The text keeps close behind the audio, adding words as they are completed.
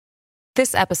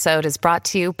This episode is brought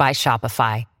to you by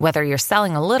Shopify. Whether you're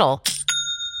selling a little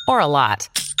or a lot,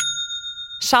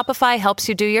 Shopify helps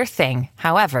you do your thing,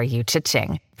 however you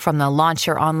cha-ching. From the launch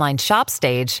your online shop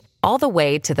stage, all the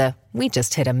way to the we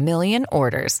just hit 1 million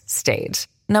orders stage.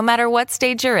 No matter what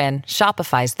stage you're in,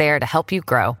 Shopify's there to help you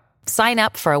grow. Sign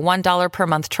up for a $1 per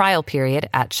month trial period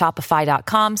at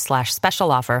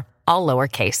shopify.com/special offer, all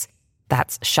lowercase.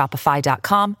 That's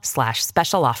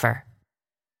shopify.com/special offer.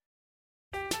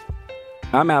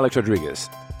 I'm Alex Rodriguez.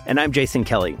 And I'm Jason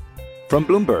Kelly. From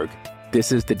Bloomberg,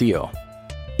 this is The Deal.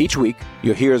 Each week,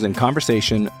 you'll hear us in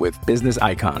conversation with business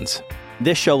icons.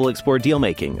 This show will explore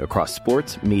deal-making across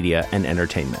sports, media, and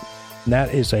entertainment.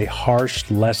 That is a harsh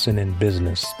lesson in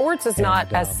business. Sports is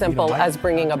not as simple as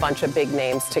bringing a bunch of big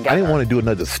names together. I didn't want to do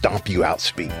another stomp you out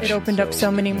speech. It opened up so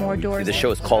many more doors. The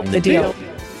show is called The Deal.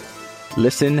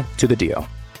 Listen to The Deal.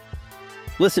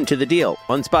 Listen to The Deal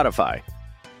on Spotify.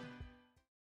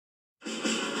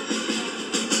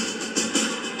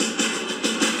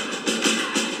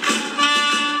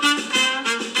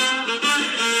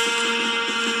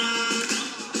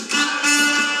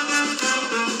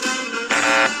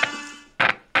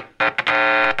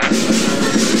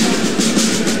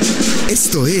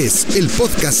 Esto es el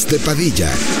podcast de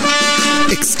Padilla,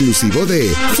 exclusivo de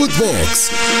Footbox.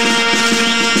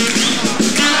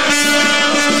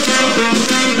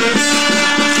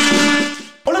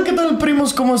 Hola, ¿qué tal,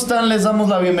 primos? ¿Cómo están? Les damos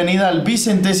la bienvenida al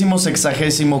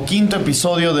 265º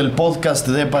episodio del podcast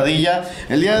de Padilla.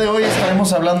 El día de hoy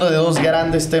estaremos hablando de dos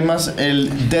grandes temas: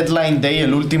 el Deadline Day,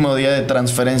 el último día de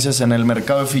transferencias en el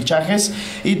mercado de fichajes,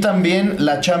 y también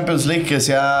la Champions League, que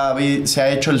se ha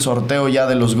hecho el sorteo ya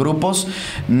de los grupos.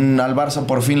 Al Barça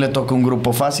por fin le toca un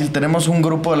grupo fácil. Tenemos un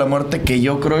grupo de la muerte que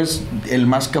yo creo es el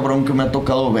más cabrón que me ha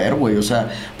tocado ver, güey. O sea,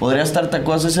 podría estar, ¿te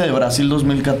acuerdas ese de Brasil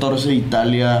 2014,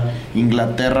 Italia,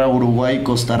 Inglaterra, Uruguay,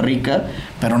 Costa Rica?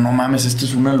 Pero no mames, esto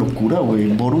es una locura, güey.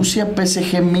 Borussia,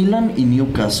 PSG, Milan y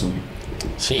Newcastle.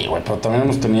 Sí, güey, pero también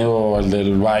hemos tenido el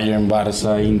del Bayern,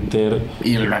 Barça, Inter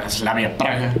y el Slavia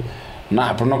Praga.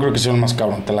 Nah, pero no creo que sea el más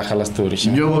cabrón. Te la jalaste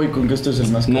durísimo. Yo voy con que esto es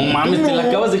el más cabrón. No mames, te la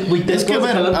acabas de... Güey, es que, a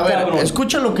ver,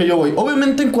 escucha lo que yo voy.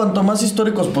 Obviamente, en cuanto más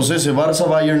históricos posee Barça,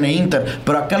 Bayern e Inter,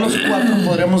 pero acá los cuatro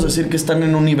podríamos decir que están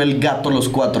en un nivel gato los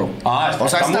cuatro. Ah, o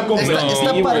sea, está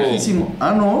parejísimo.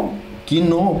 Ah, ¿no? ¿Quién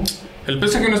no? El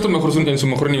PSG no está en su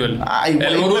mejor nivel. Ay,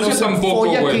 güey, el Borussia tampoco,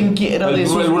 güey. Quien quiera de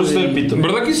esos, el Borussia del pito.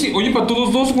 ¿Verdad que sí? Oye, para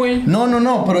todos dos, güey.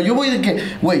 No, pero yo voy de que,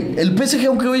 güey, el PSG,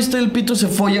 aunque hoy esté el pito, se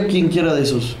folla quien quiera de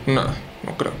esos. No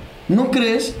creo. ¿No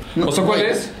crees? No, o sea, ¿cuál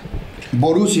es?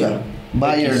 Borussia,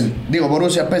 Bayern,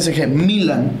 Borussia, PSG,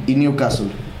 Milan y Newcastle.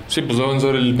 Sí, pues va a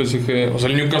avanzar el PSG. O sea,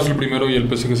 el Newcastle primero y el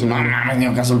PSG segundo. No mames,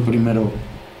 Newcastle primero.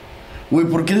 Güey,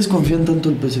 ¿por qué desconfían tanto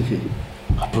el PSG?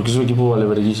 Porque es un equipo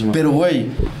valeverguísimo. Pero, güey,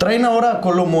 traen ahora a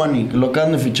Kolo Muani, que lo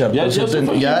acaban de fichar. Ya,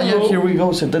 here we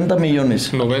go, 70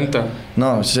 millones. 90.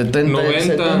 No, 70.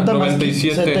 90,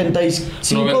 97.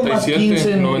 75 más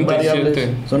 15 en variables.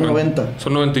 Son 90.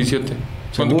 Son 97.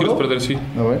 ¿Cuánto quieres perder? Sí.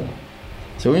 A ver.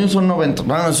 Según yo son 90.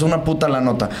 Bueno, es una puta la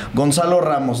nota. Gonzalo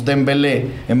Ramos, Dembélé,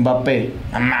 Mbappé.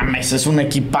 No mames, es un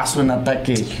equipazo en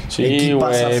ataque. Sí,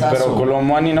 güey, pero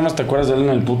Colomani nada más te acuerdas de él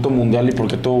en el puto mundial y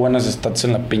porque tuvo buenas stats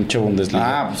en la pinche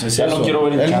Bundesliga. Ah, pues es ya eso. Lo quiero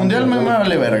ver en el Champions. El mundial me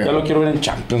vale verga. Ya lo quiero ver en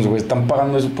Champions, güey. Están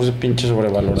pagando eso por ese pinche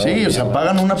sobrevalorado. Sí, o sea,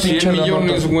 pagan una pinche 100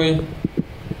 millones, güey.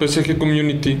 PSG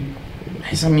Community.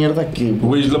 Esa mierda que...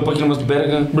 Güey, es la página más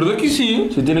verga. ¿Verdad que sí?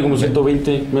 Sí, tiene como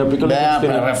 120. Me aplica la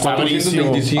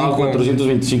 425.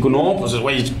 425. No, pues,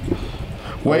 güey.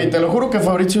 Güey, te lo juro que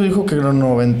Fabricio dijo que eran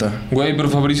 90. Güey, pero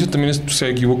Fabricio también se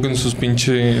equivoca en sus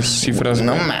pinches cifras.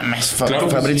 No güey. mames, Claro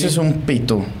Fabricio sí. Es un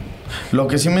pito. Lo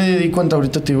que sí me di cuenta,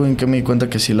 ahorita te digo en qué me di cuenta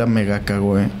que sí la mega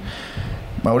cagó,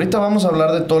 Ahorita vamos a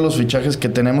hablar de todos los fichajes que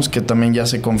tenemos, que también ya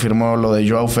se confirmó lo de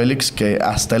Joao Félix, que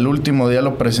hasta el último día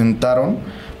lo presentaron.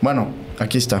 Bueno,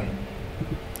 aquí está.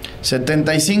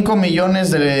 75 millones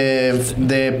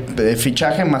de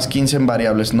fichaje más 15 en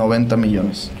variables, 90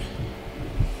 millones.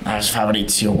 Ah, es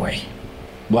Fabricio, güey.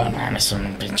 Bueno, es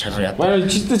un pinche reato. Bueno, el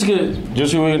chiste es que yo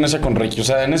sí voy en esa con Ricky. O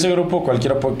sea, en ese grupo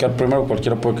cualquiera puede quedar primero,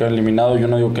 cualquiera puede quedar eliminado. Yo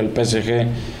no digo que el PSG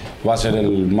va a ser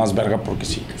el más verga porque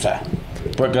sí. O sea,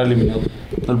 puede quedar eliminado.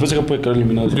 El PSG puede quedar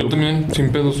eliminado. Yo también,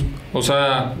 sin pedos. O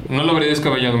sea, no lo habría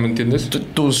descabellado, ¿me entiendes?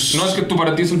 No, es que tú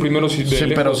para ti es el primero. Sí,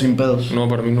 pero sin pedos. No,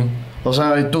 para mí no. O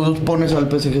sea, tú pones al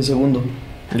PSG segundo.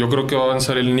 Yo creo que va a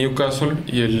avanzar el Newcastle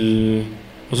y el...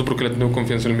 No sé por qué le tengo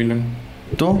confianza en el Milan.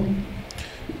 ¿Tú?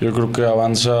 Yo creo que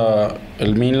avanza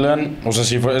el Milan. O sea,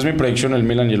 si es mi predicción, el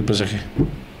Milan y el PSG.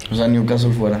 O sea,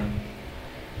 Newcastle fuera.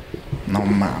 No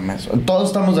mames. Todos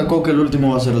estamos de acuerdo que el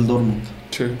último va a ser el Dortmund.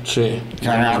 Sí.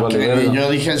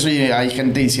 Yo dije eso y hay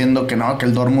gente diciendo que no, que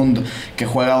el Dortmund que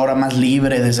juega ahora más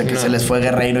libre desde que se les fue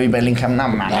Guerreiro y Bellingham. No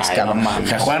mames, cabrón.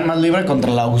 Que juegan más libre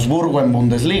contra el Augsburgo en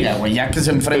Bundesliga, güey. Ya que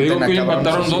se enfrenten a cabrones.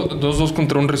 Empataron 2-2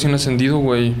 contra un recién ascendido,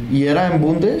 güey. ¿Y era en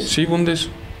Bundes? Sí, Bundes.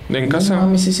 En casa. No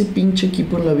mames, ese pinche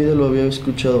equipo en la vida lo había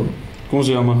escuchado. ¿Cómo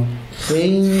se llama?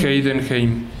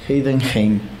 Heidenheim.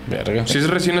 Verga. Si es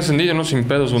recién ascendido, no sin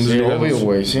pedos, Bundesliga. Sí, obvio,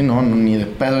 güey. Sí, no, ni de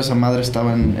pedo esa madre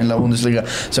estaba en la Bundesliga.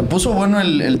 Se puso bueno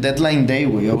el Deadline Day,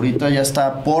 güey. Ahorita ya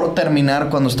está por terminar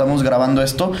cuando estamos grabando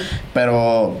esto.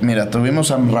 Pero, mira,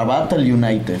 tuvimos a Rabat al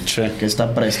United, que está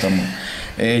a préstamo.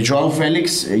 Joao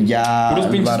Félix ya... Puros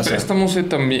pinches préstamos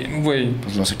también, güey.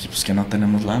 Pues los equipos que no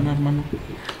tenemos lana, hermano.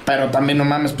 Pero también, no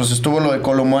mames, pues estuvo lo de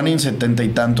Colomani en 70 y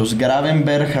tantos.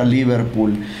 Gravenberg a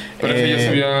Liverpool. Pero ese ya se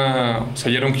había... O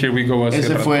sea, ya era un Here We Go.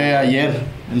 Ese fue ayer.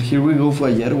 El Here We Go fue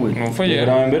ayer, güey. ¿No fue ayer?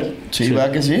 ¿Gravenberg? Sí,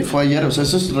 ¿verdad que sí? Fue ayer. O sea,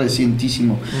 eso es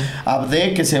recientísimo.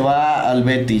 Abde, que se va al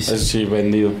Betis. Ese sí,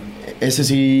 vendido. Ese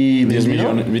sí... 10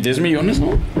 millones. 10 millones, ¿no?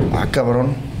 Ah,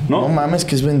 cabrón. No mames,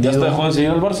 que es vendido. Ya está dejó de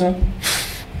seguir al Barça.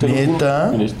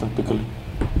 ¿Neta? Ahí está, pícale.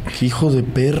 ¡Qué hijo de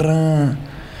perra!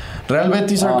 Real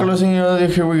Betis are closing de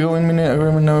Here We Go in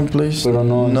agreement now in place. Pero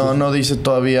no dice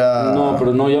todavía. No,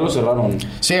 pero no, ya lo cerraron.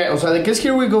 Sí, o sea, de que es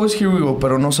Here We Go es Here We Go,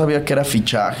 pero no sabía que era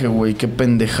fichaje, güey. Qué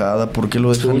pendejada. ¿Por qué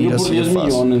lo dejan ir así de fácil? 10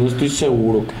 millones, no estoy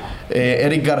seguro.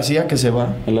 Eric García, que se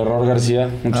va. El error García.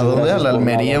 ¿A dónde? ¿A la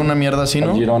Almería? Una mierda así,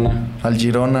 ¿no? Al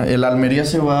Girona. El Almería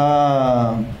se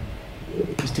va.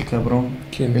 Este cabrón.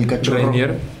 ¿Quién? El cachorro.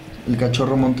 ¿Reinier? El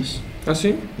cachorro Montes. ¿Ah,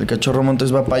 sí? El cachorro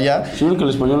Montes va para allá. ¿Sí ven que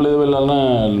el Español le debe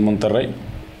lana al Monterrey?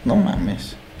 No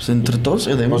mames. Pues entre todos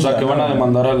se deben. O sea, que van a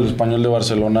demandar al Español de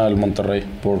Barcelona al Monterrey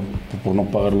por no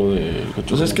pagar lo de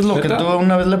cachorro. Pues es que es lo que tú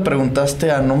una vez le preguntaste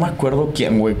a no me acuerdo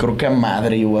quién, güey. Creo que a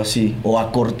Madre o así. O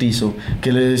a Cortizo.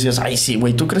 Que le decías, ay, sí,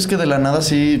 güey. ¿Tú crees que de la nada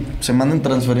sí se mandan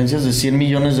transferencias de 100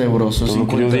 millones de euros? Pues lo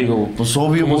que yo digo. Pues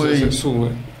obvio, güey. ¿Cómo se hace eso,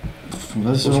 güey?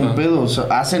 Es un pedo, o sea,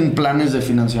 hacen planes de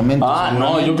financiamiento.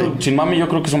 No, yo creo, sin mami, yo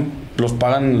creo que los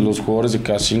pagan los jugadores de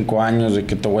cada 5 años, de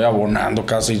que te voy abonando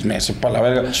cada 6 meses para la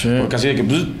verga. Sí. Porque así de que,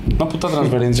 pues, una puta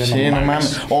transferencia. Sí, no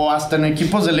mames. O hasta en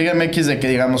equipos de Liga MX de que,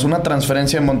 digamos, una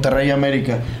transferencia de Monterrey a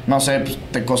América, no sé, pues,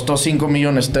 te costó 5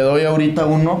 millones, te doy ahorita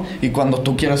uno y cuando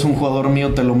tú quieras un jugador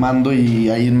mío te lo mando y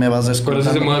ahí me vas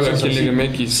descontando. Pero eso se mueve aquí en Liga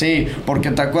MX. Sí,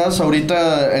 porque te acuerdas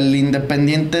ahorita el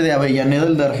Independiente de Avellaneda,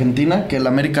 el de Argentina, que el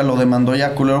América lo demandó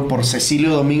ya culero por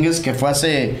Cecilio Domínguez, que fue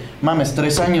hace,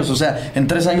 3 años, o sea, en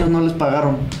 3 años no les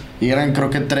pagaron. Y eran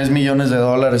creo que $3 millones,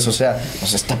 o sea,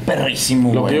 está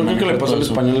perrísimo. Lo que yo creo que le pasó al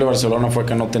Español de Barcelona fue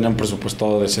que no tenían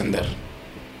presupuestado descender.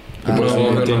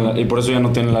 Y por eso ya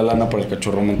no tienen la lana para el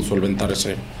cachorro Montes solventar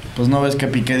ese. Pues no ves que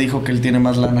Piqué dijo que él tiene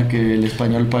más lana que el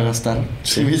Español para gastar.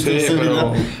 Sí,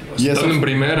 pero estando en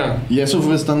primera. Y eso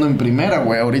fue estando en primera,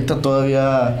 güey. Ahorita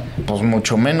todavía, pues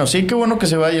mucho menos. Sí, qué bueno que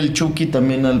se vaya el Chucky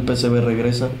también al PSV,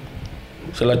 regresa.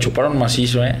 Se la chuparon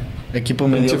macizo, Equipo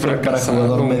mediocre para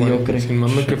jugador mediocre. Sin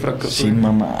mamar, que fracasó. Sin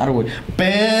mamar, güey.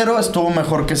 Pero estuvo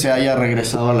mejor que se haya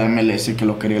regresado a la MLS que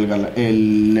lo quería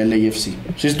el LAFC.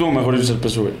 Sí, estuvo mejor irse al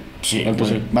PSV. Sí, el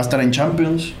PSV. Va a estar en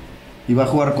Champions. Y va a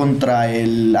jugar contra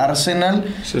el Arsenal,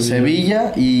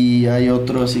 Sevilla y hay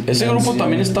otro así que... Ese grupo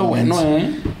también está bueno,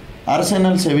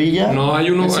 Arsenal, Sevilla. No,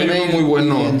 hay uno muy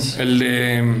bueno. El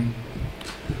de...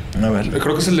 A ver.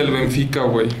 Creo que es el del Benfica,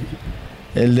 güey.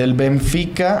 El del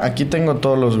Benfica, aquí tengo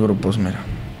todos los grupos, mira.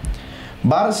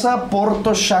 Barça,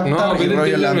 Porto, Shakhtar y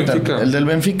Royal Antwerp. El del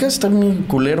Benfica está muy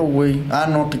culero, güey. Ah,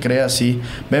 no te creas, sí.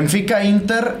 Benfica,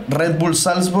 Inter, Red Bull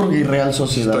Salzburg y Real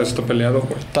Sociedad. Está peleado,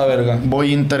 güey. Está verga.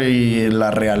 Voy Inter y la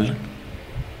Real.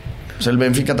 Pues el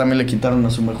Benfica también le quitaron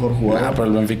a su mejor jugador. Pero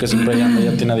el Benfica siempre ya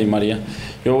tiene a Di María.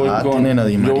 Yo voy con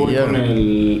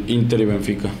el Inter y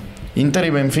Benfica. Inter y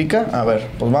Benfica, a ver,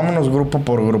 pues vámonos grupo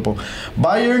por grupo.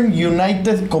 Bayern,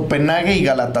 United, Copenhague y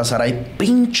Galatasaray.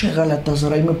 Pinche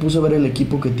Galatasaray, me puse a ver el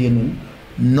equipo que tienen.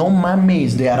 No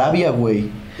mames, de Arabia, güey.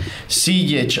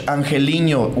 Ziyech,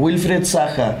 Angelino, Wilfried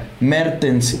Zaha,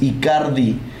 Mertens,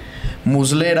 Icardi,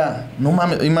 Muslera. No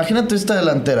mames, imagínate esta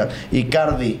delantera.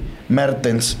 Icardi,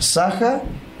 Mertens, Zaha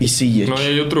y Ziyech. No,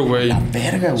 hay otro güey. La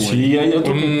verga, güey. Sí, hay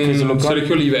otro que se lo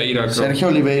Sergio Oliveira, creo. Sergio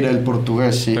Oliveira, el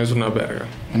portugués, sí. Es una verga.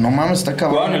 No mames, está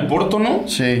cabrón. ¿Juega en el Porto, no?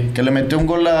 Sí, que le metió un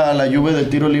gol a la Juve de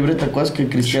tiro libre, ¿te acuerdas? Que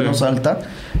Cristiano salta.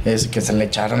 Es que se le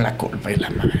echaron la culpa y la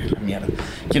mierda.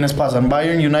 ¿Quiénes pasan?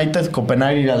 Bayern, United,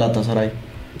 Copenhague y Galatasaray.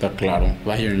 Está claro,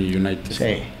 Bayern y United.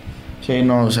 Sí. Sí,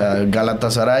 no, o sea,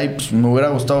 Galatasaray, pues me hubiera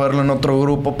gustado verlo en otro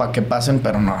grupo para que pasen,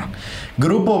 pero no.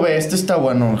 Grupo B, este está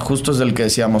bueno, justo es del que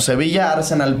decíamos. Sevilla,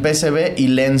 Arsenal, PSV y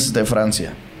Lens de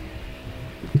Francia.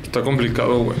 Está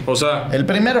complicado, güey. O sea... El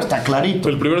primero está clarito.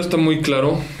 El primero está muy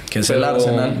claro. Que es el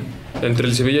Arsenal. Entre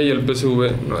el Sevilla y el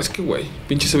PSV... No, es que, güey,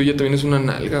 pinche Sevilla también es una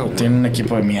nalga, güey. Tiene un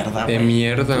equipo de mierda, De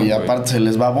mierda, güey. Y aparte se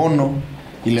les va Bono.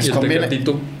 Y les conviene.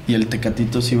 Tecatito. Y el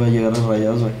Tecatito sí va a llegar a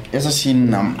Rayados, güey. Eso sí,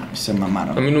 no, se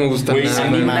mamaron. A mí no me gusta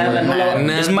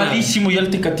nada. Es malísimo ya el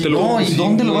Tecatito. No, ¿y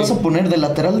dónde lo vas a poner? ¿De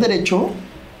lateral derecho?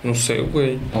 No sé,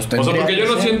 güey. Pues o sea, porque yo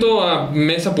no siento a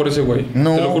Mesa por ese güey.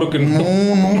 No, te lo juro que no.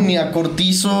 No, ni a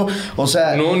Cortizo. O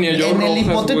sea, no, ni a Joe en Rojas, el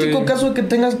hipotético güey. caso de que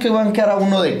tengas que banquear a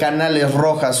uno de Canales,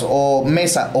 Rojas o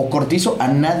Mesa o Cortizo, a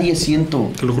nadie siento.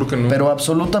 Te lo juro que no. Pero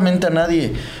absolutamente a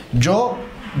nadie. Yo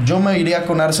me iría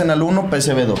con Arsenal 1,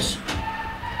 PSV 2.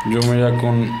 Yo me iría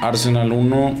con Arsenal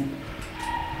 1.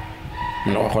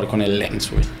 Me lo voy a jugar con el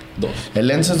Lens, güey. 2. El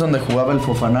Lens es donde jugaba el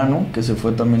Fofana, ¿no? Que se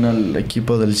fue también al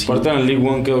equipo del City. Aparte en el League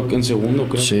One quedó en segundo,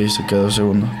 creo. Sí, se quedó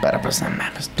segundo. Pero pues nada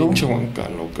más. ¿Tú? Pinche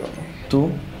Juancalo, cabrón. ¿Tú?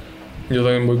 Yo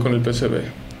también voy con el PSV.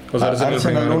 O sea,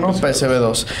 Arsenal 1, PSV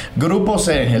 2. Grupo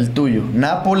C, el tuyo.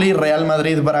 Napoli, Real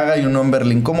Madrid, Braga y Unión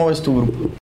Berlín. ¿Cómo ves tu grupo?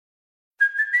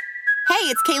 Hey,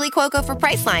 it's Kaylee Cuoco for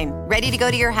Priceline. Ready to go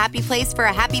to your happy place for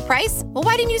a happy price? Well,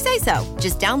 why didn't you say so?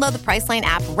 Just download the Priceline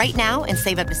app right now and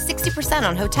save up to 60%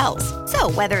 on hotels.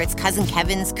 So whether it's Cousin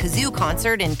Kevin's Kazoo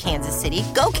Concert in Kansas City,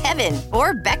 go Kevin,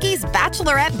 or Becky's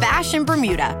Bachelorette Bash in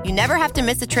Bermuda, you never have to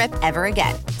miss a trip ever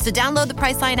again. So download the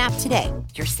Priceline app today.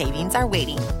 Your savings are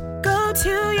waiting. Go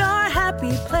to your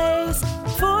happy place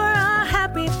for a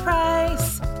happy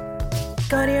price.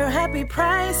 Go to your happy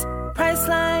price,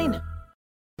 Priceline.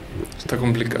 Está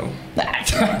complicado.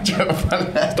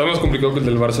 Está más complicado que el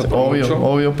del Barça.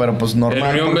 Obvio, pero pues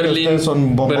normal. El Unión Berlín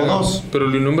son bombodos. Pero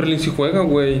el Unión Berlín sí juega,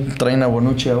 güey. Traen a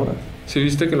Bonucci ahora. ¿Sí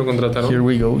viste que lo contrataron? Here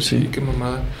we go, sí. Qué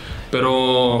mamada.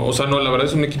 Pero, o sea, no, la verdad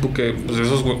es un equipo que, pues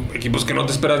esos equipos que no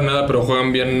te esperas nada, pero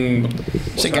juegan bien.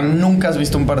 Sé que nunca has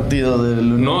visto un partido del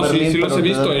Unión No, Berlín, sí los he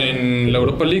visto en la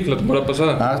Europa League la temporada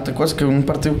pasada. Ah, ¿te acuerdas que un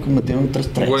partido que metieron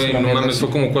 3-3? Güey, no mames, fue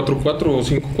como 4-4 o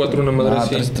 5-4, una madre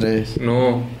así. 3-3.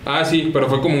 No. Ah, sí, pero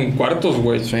fue como en cuartos,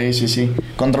 güey. Sí.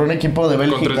 Contra un equipo de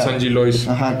Bélgica. Contra el San Gilois.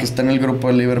 Ajá, que está en el grupo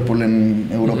de Liverpool en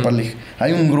Europa League.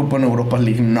 Hay un grupo en Europa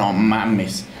League, no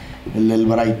mames. El del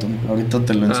Brighton, ahorita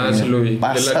te lo enseño. Ah, sí lo vi.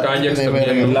 Pásate de la Ajax de también.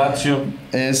 verga. Lazio.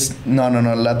 No,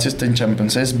 Lazio está en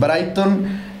Champions. Es Brighton,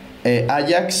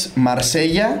 Ajax,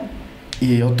 Marsella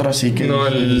y otro así que... No,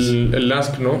 el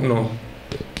Lask, ¿no?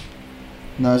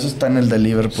 No, eso está en el de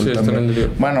Liverpool sí, también. Está en el de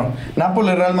Liverpool. Bueno,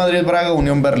 Nápoles, Real Madrid, Braga,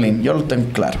 Unión Berlín. Yo lo tengo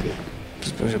claro.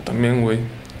 Pues yo también, güey.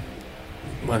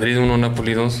 Madrid 1,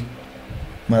 Napoli 2.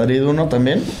 ¿Madrid 1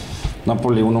 también?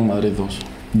 Napoli 1, Madrid 2.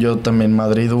 Yo también,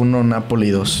 Madrid 1, Napoli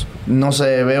 2. No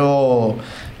sé, veo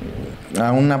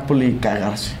a un Napoli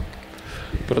cagarse.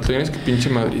 Pero también es que pinche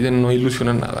Madrid no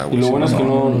ilusiona nada, güey. Y lo bueno es que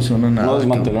no ilusiona nada. No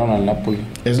desmantelaron al Napoli.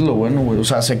 Es lo bueno, güey. O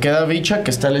sea, se queda Vicha,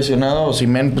 que está lesionado, o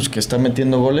Simen, pues que está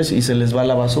metiendo goles, y se les va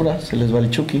la basura, se les va el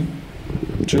Chucky.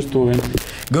 Yo estuve bien.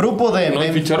 Grupo D. No,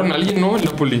 ficharon a alguien, ¿no? El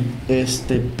Napoli.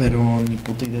 Pero ni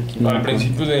puta idea quién. Al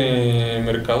principio de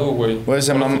mercado, güey. Pues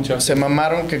se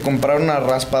mamaron que compraron a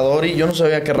Raspadori. Yo no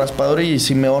sabía que Raspadori y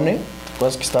Simeone,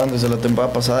 cosas que estaban desde la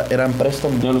temporada pasada, eran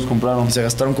préstamos. Ya los compraron. Y se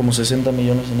gastaron como 60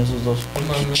 millones en esos dos.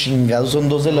 Qué chingados, son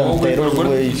dos delanteros,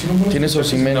 güey. Tienes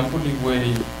Osimhen. El Napoli, güey.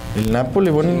 El Napoli,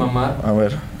 bueno. Mamá. A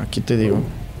ver, aquí te digo.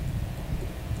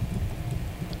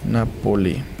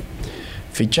 Napoli.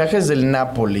 Fichajes del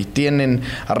Napoli. Tienen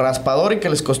a Raspadori, que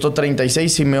les costó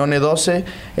 36, Simeone 12,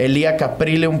 Elia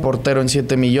Caprile, un portero en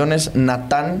 7 millones,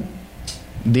 Natán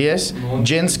 10,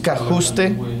 Jens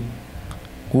Kajuste,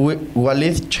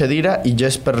 Walid Chedira y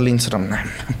Jesper Lindström.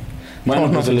 Bueno,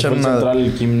 no se les fue nada.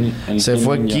 Se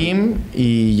fue Kim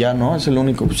y ya, ¿no? Es el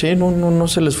único. Sí, no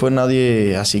se les fue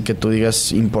nadie así que tú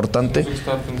digas importante.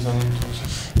 Estaba pensando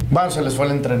entonces. Bueno, se les fue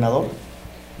el entrenador.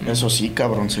 Eso sí,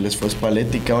 cabrón, se les fue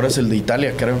Spalletti, que ahora es el de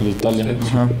Italia, creo. El de Italia.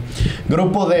 Ajá.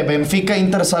 Grupo D, Benfica,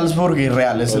 Inter, Salzburg y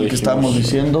Real, es el que estábamos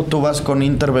diciendo. Tú vas con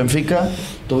Inter, Benfica,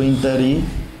 tú Inter y...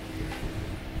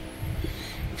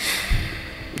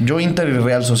 Yo Inter y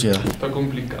Real Sociedad. Está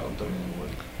complicado también,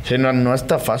 güey. Sí, no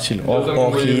está fácil.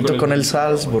 Ojito con el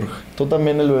Salzburg. ¿Tú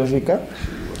también el Benfica?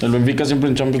 El Benfica siempre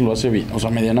en Champions lo hace bien, o sea,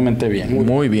 medianamente bien.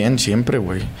 Muy bien, siempre,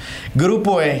 güey.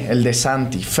 Grupo E, el de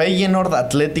Santi. Feyenoord,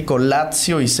 Atlético,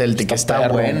 Lazio y Celtic. Está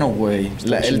bueno, güey.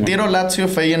 El tiro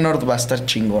Lazio-Feyenoord va a estar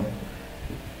chingón.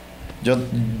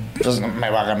 Pues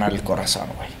me va a ganar el corazón,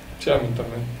 güey. Sí, a mí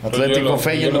también. Atlético,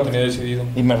 Feyenoord. Yo lo tenía decidido.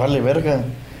 Y me vale verga.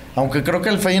 Aunque creo que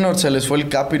al Feyenoord se les fue el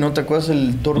Capi, ¿no te acuerdas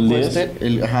el turco este?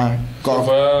 Ajá.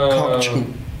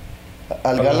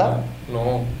 ¿Al Gala?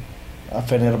 No. A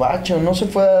Fenerbahce, ¿no se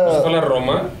fue a...? ¿No se fue a la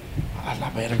Roma? A la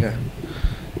verga.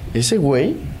 ¿Ese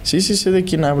güey? Sí sé de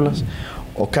quién hablas.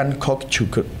 Okan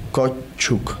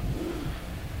Kokchuk.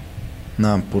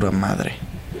 No, pura madre.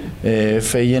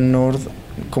 Feyenoord.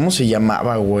 ¿Cómo se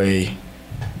llamaba, güey?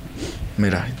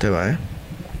 Mira, ahí te va,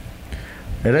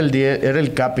 Era el 10, era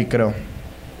el Capi, creo.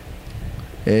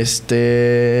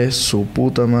 Su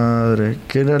puta madre.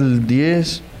 ¿Qué era el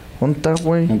 10? ¿Dónde está,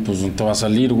 güey? No, pues no te va a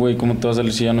salir, güey. ¿Cómo te va a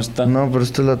salir si ya no está? No, pero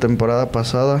esta es la temporada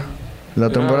pasada. La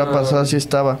temporada pasada sí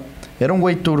estaba. Era un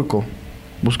güey turco.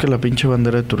 Busca la pinche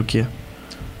bandera de Turquía.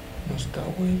 No está,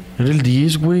 güey. Era el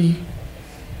 10, güey.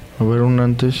 A ver, un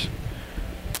antes.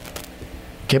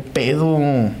 ¿Qué pedo?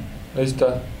 Ahí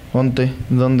está.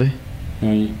 ¿Dónde?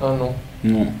 Ahí. Ah, no.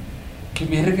 No. ¿Qué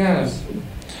vergas?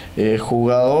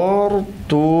 Jugador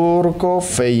turco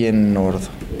Feyenoord.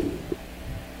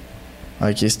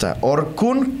 Aquí está.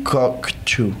 Orkun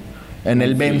Kokchu. En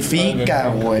el Benfica,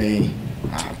 güey.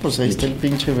 Pues ahí está el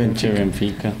pinche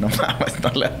Benfica. No mames,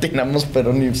 no le atinamos,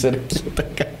 pero ni cerquita,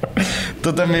 cabrón.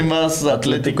 Tú también vas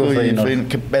Atlético y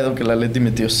qué pedo que el Atleti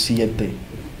metió 7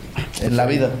 en la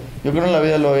vida. Yo creo que en la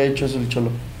vida lo había hecho, es el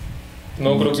Cholo.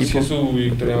 No, creo que sí es su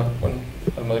victoria. Bueno,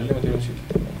 al Madrid le metieron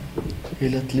 7.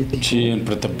 El Atlético. Sí, en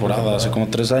pretemporada, hace como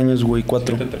 3 años, güey,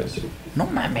 4. 7-3. No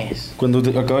mames. Cuando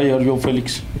acaba de llegar yo,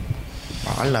 Félix.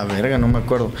 Ah, la verga, no me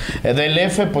acuerdo. Del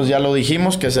F, pues ya lo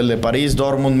dijimos, que es el de París,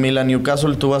 Dortmund, Milan,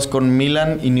 Newcastle. Tú vas con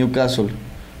Milan y Newcastle.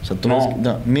 O sea, tú no. vas...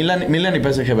 No, Milan y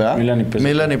PSG, ¿verdad? Milan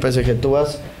y PSG. Tú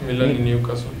vas... Milan y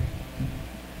Newcastle.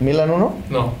 ¿Milan 1?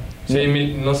 No.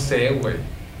 Sí, no sé, güey.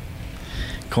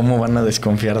 ¿Cómo van a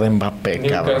desconfiar de Mbappé,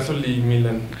 cabrón? Newcastle y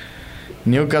Milan.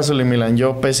 Newcastle y Milan.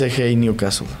 Yo, PSG y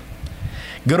Newcastle.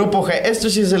 Grupo G. Esto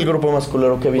sí es el grupo más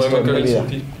culero que he visto en mi vida.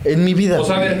 En mi vida. O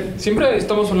sea, a ver, siempre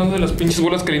estamos hablando de las pinches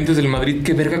bolas calientes del Madrid.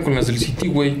 Qué verga con las del City,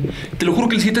 güey. Te lo juro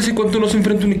que el City hace cuánto no se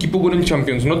enfrenta a un equipo bueno en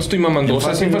Champions. No te estoy mamando. O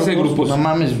sea, sí en fase de grupos. No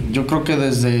mames, yo creo que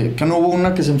desde... ¿Que no hubo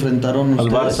una que se enfrentaron al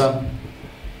ustedes? Barça?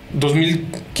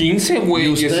 2015, güey. ¿Y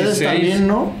ustedes 16. También,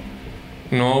 no?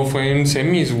 No, fue en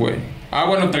semis, güey. Ah,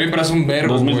 bueno, también pero hace un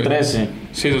verbo, 2013. Güey.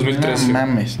 Sí, 2013. No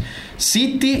mames.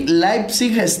 City,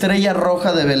 Leipzig, Estrella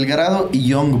Roja de Belgrado y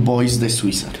Young Boys de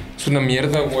Suiza. Es una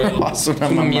mierda, güey. Es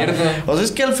una mierda. O sea,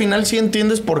 es que al final sí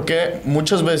entiendes por qué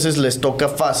muchas veces les toca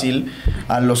fácil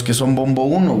a los que son bombo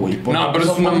 1, güey. No, pero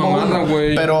es una mamada,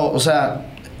 güey. Pero, o sea,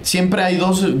 siempre hay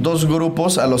dos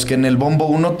grupos a los que en el bombo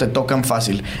 1 te tocan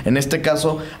fácil. En este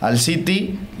caso, al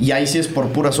City, y ahí sí es por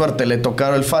pura suerte, le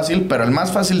tocaron el fácil, pero el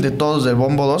más fácil de todos del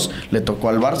bombo 2 le tocó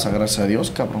al Barça, gracias a Dios,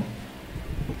 cabrón.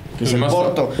 Que es el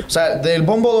Porto. O sea, del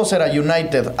bombo 2 era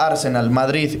United, Arsenal,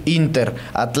 Madrid, Inter,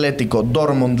 Atlético,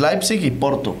 Dortmund, Leipzig y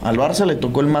Porto. Al Barça le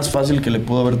tocó el más fácil que le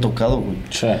pudo haber tocado, güey.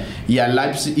 Sí. Y al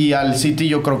Leipzig y al City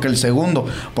yo creo que el segundo.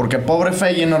 Porque pobre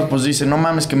Feyenoord pues dice, no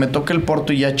mames, que me toque el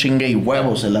Porto y ya chingue y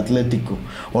huevos el Atlético.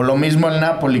 O lo mismo el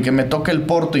Napoli, que me toque el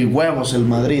Porto y huevos el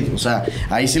Madrid. O sea,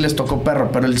 ahí sí les tocó perro.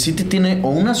 Pero el City tiene o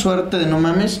una suerte de no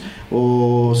mames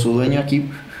o su dueño aquí...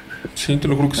 Sí, te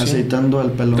lo juro que sí. Aceitando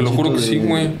al pelón. Te lo juro que sí,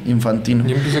 güey. Infantino.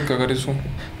 Ya empieza a cagar eso.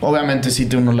 Obviamente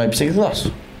City 1, Leipzig 2.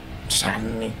 O sea,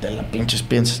 ni te la pinches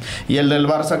piensas. Y el del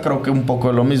Barça creo que un poco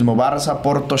de lo mismo. Barça,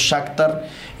 Porto, Shakhtar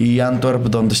y Antwerp,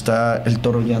 donde está el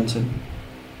Toro Jansen.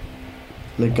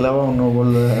 ¿Le clava o no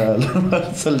gol al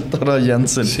Barça el Toro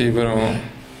Jansen? Sí, pero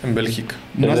en Bélgica.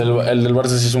 El del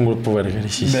Barça sí es un grupo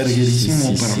verguerísimo.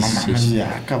 Verguerísimo, pero no mames,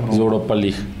 ya, cabrón. De Europa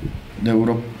League. De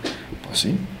Europa. Pues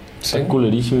sí. Está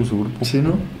culerísimo su grupo. ¿Sí,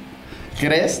 no?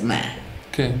 ¿Crees? Nah.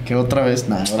 ¿Qué? Que otra vez,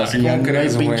 nah. Ahora sí ya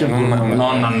crees, güey.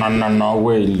 No,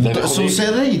 güey.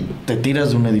 Sucede y te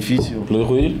tiras de un edificio. ¿Lo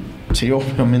dejo de ir? Sí,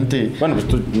 obviamente. Bueno, pues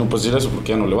tú no puedes decir eso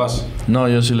porque ya no le vas. No,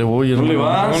 yo sí le voy. ¿No le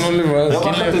vas? No le vas. Ya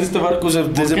bájate de este barco. O sea,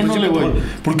 ¿Por qué no le voy?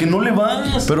 Porque no le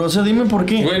vas. Pero, o sea, dime por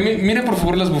qué. Güey, mira por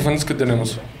favor las bufandas que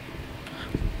tenemos.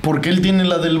 Porque él tiene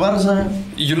la del Barça.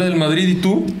 Y yo la del Madrid, ¿y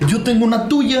tú? Yo tengo una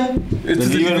tuya. Esta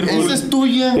es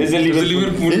tuya. Es del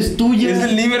Liverpool. Es tuya. Es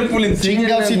del Liverpool,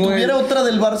 Chinga, si tuviera otra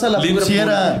del Barça la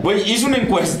pusiera. Güey, hice una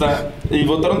encuesta y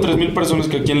votaron 3,000 personas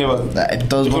que a quién le vas.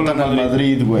 Todos votan al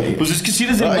Madrid, güey. Pues es que si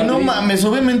eres del Madrid. No mames,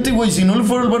 obviamente, güey, si no le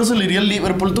fuera al Barça le iría al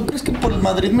Liverpool. ¿Tú crees que por el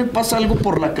Madrid me pasa algo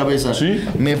por la cabeza? Sí.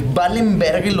 Me valen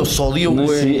verga y los odio,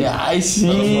 güey. Sí. Ay,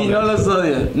 sí, no los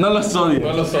odias. No los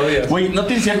odias. Güey, ¿no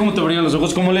te decía cómo te brillan los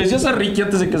ojos? Como le decías a Ricky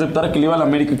antes de que aceptara que le iba a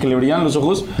la América, que le brillaban los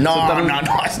ojos. No,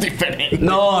 es diferente.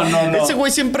 No. Ese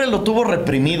güey siempre lo tuvo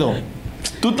reprimido.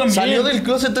 Tú también. Salió del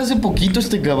closet hace poquito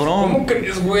este cabrón. ¿Cómo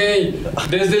crees, güey?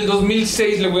 Desde el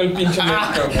 2006 le voy al pinche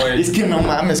América, güey. Es que no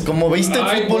mames, como viste el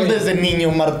fútbol desde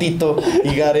niño, Martito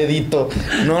y Garedito.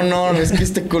 No, es que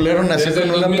este culero nació desde con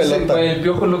una 2006, pelota. Güey, el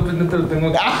Piojo López neta lo tengo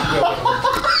aquí.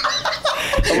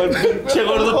 Che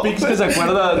gordo Pix que se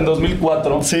acuerda en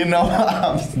 2004. Sí, no,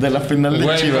 de la final de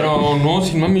Chivas. Pero no,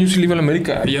 sin mami, yo sí le iba a la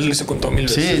América. Ya les he contado 1000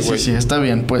 veces. Sí, está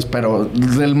bien, pues, pero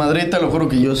del Madrid te lo juro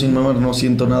que yo sin mamá no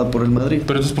siento nada por el Madrid.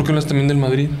 Pero entonces, ¿por qué hablas también del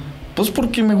Madrid? Pues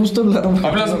porque me gusta hablar.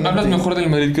 Hablas mejor del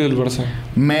Madrid que del Barça.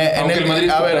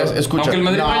 Escucha. Aunque el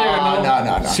Madrid no haya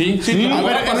ganado. No. Sí. A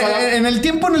ver, en el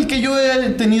tiempo en el que yo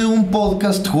he tenido un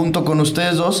podcast junto con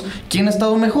ustedes dos, ¿quién ha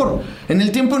estado mejor? En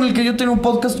el tiempo en el que yo tengo un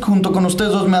podcast junto con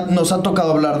ustedes dos, nos ha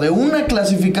tocado hablar de una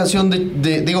clasificación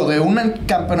de un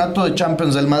campeonato de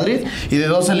Champions del Madrid y de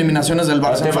 2 eliminaciones del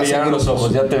Barça. Ya te brillaron los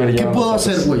ojos, ¿Qué puedo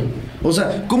hacer, güey? O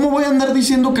sea, ¿cómo voy a andar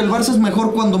diciendo que el Barça es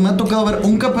mejor cuando me ha tocado ver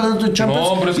un campeonato de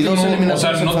Champions y 2 eliminaciones?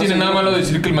 O sea, no tiene nada malo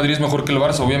decir que el Madrid es mejor que el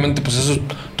Barça. Obviamente, pues eso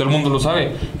todo el mundo lo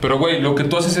sabe. Pero, güey, lo que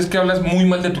tú haces es que hablas muy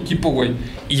mal de tu equipo, güey.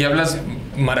 Y hablas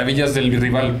maravillas del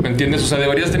rival, ¿me entiendes? O sea,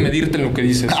 deberías de medirte en lo que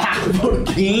dices. ¿Por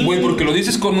qué? Güey, porque lo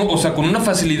dices con una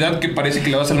facilidad que parece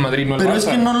que le vas al Madrid, no al Barça. Pero es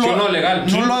que no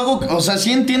lo hago. O sea,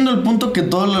 sí entiendo el punto que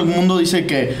todo el mundo dice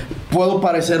que puedo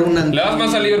parecer una... Le das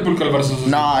más al Liverpool que al Barça.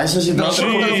 No, eso sí te lo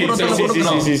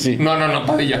juro. Sí. No,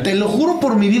 Padilla. Te lo juro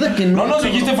por mi vida que no. ¿No nos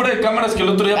dijiste fuera de cámaras que el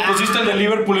otro día pusiste el de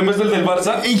Liverpool en vez del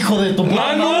Barça? Hijo de tu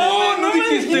madre. No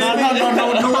dijiste. No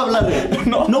voy a hablar.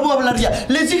 No voy a hablar ya.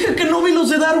 Les dije que no vi los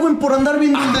de Darwin por andar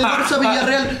viendo el del Barça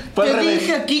Villarreal. Te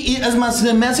dije aquí, y es más,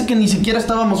 se me hace que ni siquiera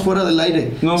estábamos fuera del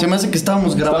aire. No. Se me hace que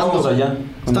estábamos grabando.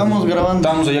 Estábamos grabando.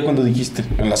 Estábamos allá cuando dijiste,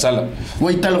 en la sala.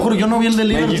 Güey, te lo juro, yo no vi el de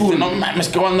Liverpool. Dijiste, no mames,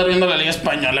 que voy a andar viendo la Liga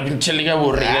Española, pinche liga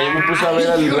aburrida. Yo me puse a ver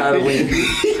al RAR, güey.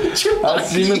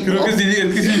 Así me creo que sí.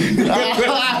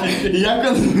 Ya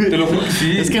te lo juro que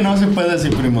sí. Es que no se puede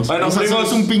decir, primos. Bueno, primos,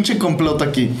 es un pinche complot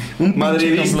aquí. Un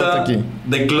madridista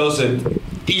de closet.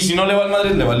 Y si no le va al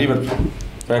Madrid, le va al Liverpool.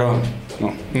 Pero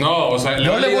no, o sea,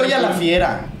 yo le voy a la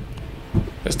fiera.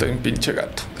 Estoy un pinche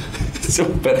gato.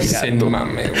 Súper gato. Se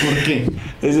mame, güey. ¿Por qué?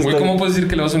 Güey, ¿cómo puedes decir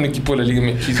que le vas a un equipo de la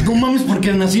Liga MX? No mames,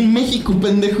 porque nací en México,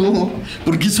 pendejo.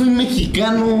 Porque soy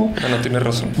mexicano. No tienes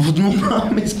razón. Pues no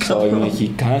mames, cabrón. Soy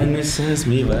mexicano, esa es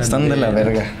mi bandera. Están de la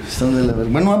verga.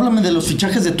 Bueno, háblame de los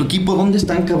fichajes de tu equipo. ¿Dónde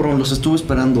están, cabrón? Los estuve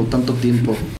esperando tanto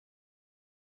tiempo.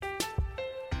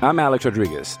 I'm Alex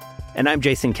Rodriguez. And I'm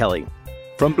Jason Kelly.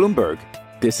 From Bloomberg,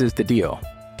 this is The Deal.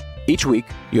 Each week,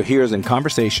 you'll hear us in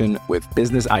conversation with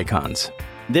business icons.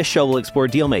 This show will explore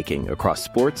deal-making across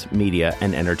sports, media,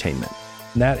 and entertainment.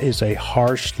 That is a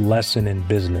harsh lesson in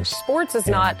business. Sports is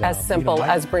not as simple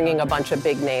as bringing a bunch of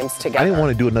big names together. I didn't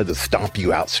want to do another stomp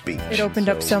you out speech. It opened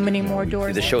up so many more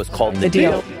doors. The show is called The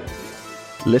Deal.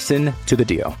 Listen to The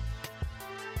Deal.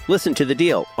 Listen to The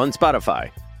Deal on Spotify.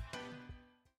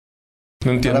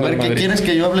 No entiendo. A ver, ¿qué quieres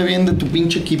que yo hable bien de tu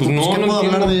pinche equipo? Pues no, ¿qué puedo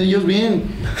hablar de ellos bien?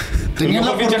 El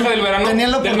mejor fichaje del verano.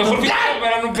 El mejor fichaje del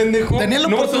verano, pendejo. Tenían la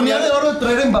oportunidad de oro de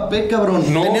traer a Mbappé, cabrón.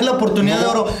 Tenían la oportunidad de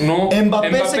oro.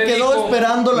 Mbappé se quedó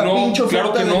esperando la pinche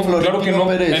oferta de Florentino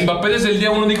Pérez. Mbappé desde el día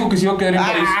 1 dijo que se iba a quedar en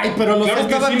París. Ay, pero los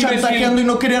estaban chantajeando y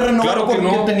no quería renovar porque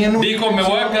tenían un... Dijo, me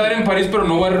voy a quedar en París, pero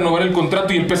no voy a renovar el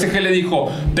contrato. Y el PSG le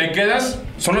dijo, ¿te quedas?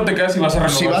 Solo te quedas si vas a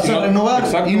renovar. Si vas a renovar.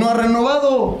 Exacto. Y no ha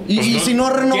renovado. Y si no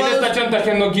ha renovado... ¿Quién está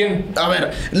chantajeando a quién? A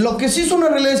ver, lo que sí es una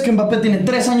realidad es que Mbappé tiene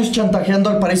 3 años chantajeando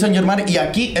al Paris Saint-Germain. Y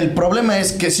aquí el problema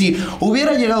es que si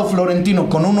hubiera llegado Florentino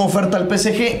con una oferta al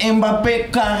PSG, Mbappé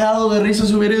cagado de risa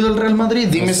se hubiera ido al Real Madrid.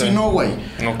 Dime si no, güey.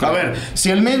 A ver, si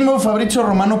el mismo Fabrizio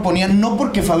Romano ponía, no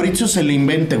porque Fabrizio se le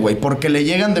invente, güey, porque le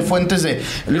llegan de fuentes de...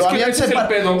 Lo habían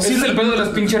separado. Ese es el pedo de las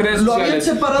pinches redes sociales.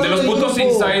 De los putos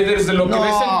insiders, de lo que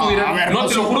ves en Twitter. No,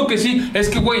 te lo juro que sí. Es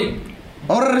que, güey...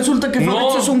 Ahora resulta que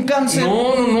Fabrizio es un cáncer.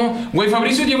 No. Güey,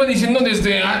 Fabrizio lleva diciendo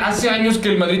desde hace años que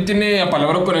el Madrid tiene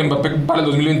apalabrado con Mbappé para el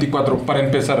 2024, para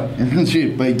empezar. Sí,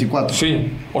 24.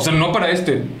 Sí, o sea, no para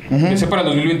ese para el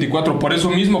 2024. Por eso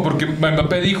mismo, porque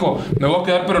Mbappé dijo, me voy a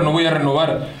quedar pero no voy a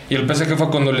renovar. Y el PSG fue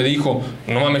cuando le dijo,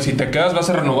 no mames, si te quedas vas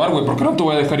a renovar, güey, porque no te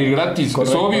voy a dejar ir gratis.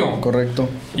 Correcto, es obvio. Correcto.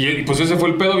 Y pues ese fue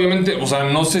el pedo, obviamente. O sea,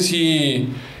 no sé si...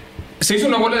 Se hizo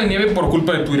una bola de nieve por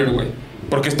culpa de Twitter, güey.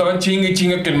 Porque estaban chingue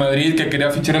que el Madrid, que quería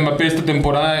fichar a Mbappé esta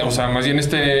temporada, o sea, más bien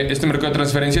este mercado de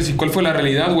transferencias. ¿Y cuál fue la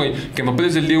realidad, güey? Que Mbappé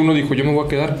desde el día 1 dijo, yo me voy a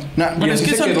quedar. Pero es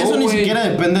que eso ni siquiera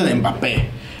depende de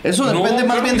Mbappé. Eso depende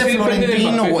más bien de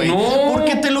Florentino, güey.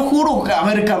 Porque te lo juro, a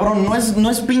ver, cabrón,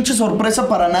 no es pinche sorpresa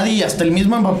para nadie y hasta el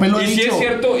mismo Mbappé lo ha dicho. Y si es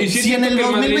cierto, si en el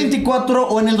 2024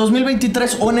 o en el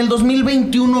 2023 o en el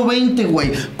 2021-20,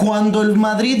 güey, cuando el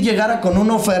Madrid llegara con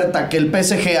una oferta que el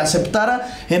PSG aceptara,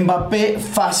 Mbappé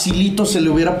facilito se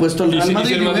le hubiera puesto al Real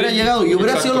Madrid y hubiera llegado y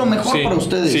hubiera sido lo mejor para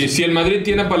ustedes. Sí, si el Madrid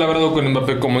tiene apalabrado con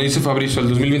Mbappé, como dice Fabrizio, el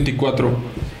 2024,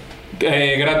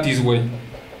 gratis, güey.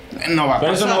 No va a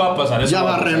pero pasar. eso no va a pasar. Ya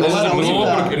va a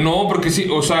renovar. No, porque sí,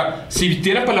 o sea, si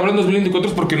tiene palabra en 2024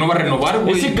 es porque no va a renovar,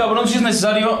 güey. Ese cabrón, si es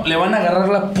necesario, le van a agarrar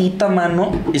la puta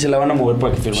mano y se la van a mover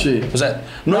para que firme. Sí. O sea,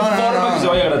 no hay forma que se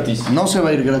vaya gratis. No se va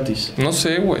a ir gratis. No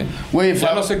sé, güey.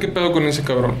 Ya no sé qué pedo con ese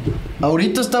cabrón.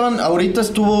 Ahorita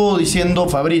estuvo diciendo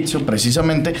Fabrizio,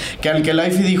 precisamente, que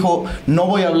Al-Khelaifi dijo, no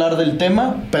voy a hablar del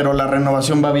tema, pero la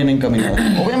renovación va bien encaminada.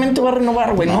 Obviamente va a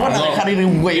renovar, güey. No van a dejar ir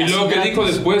un güey. Y luego que dijo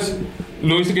después,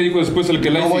 ¿lo viste que dijo después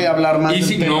Al-Khelaifi? No voy a hablar más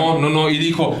del tema. No. Y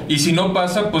dijo, y si no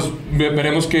pasa, pues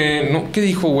veremos que... No, ¿qué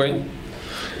dijo, güey?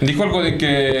 Dijo algo de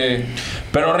que...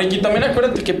 Pero Ricky, también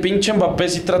acuérdate que pinche Mbappé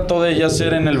sí trató de ya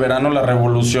hacer en el verano la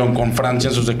revolución con Francia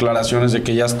en sus declaraciones de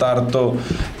que ya está harto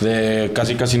de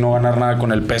casi no ganar nada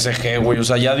con el PSG, güey. O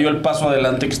sea, ya dio el paso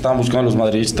adelante que estaban buscando los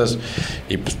madridistas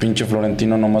y pues pinche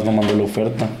Florentino nomás no mandó la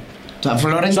oferta. O sea,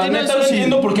 Florentino, neta, no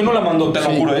entiendo por qué no la mandó, te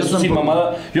lo juro, eso sí,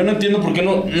 mamada. Yo no entiendo por qué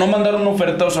no mandaron una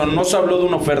oferta, o sea, no se habló de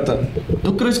una oferta.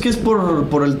 ¿Tú crees que es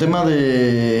por el tema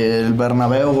del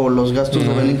Bernabéu o los gastos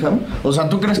de Bellingham? O sea,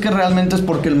 ¿tú crees que realmente es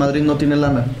porque el Madrid no tiene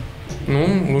lana?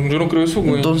 No, yo no creo eso,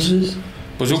 güey. Entonces...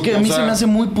 Pues es que a mí se me hace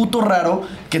muy puto raro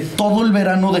que todo el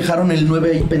verano dejaron el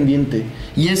 9 ahí pendiente.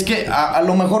 Y es que a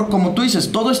lo mejor, como tú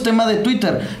dices, todo es tema de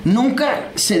Twitter. Nunca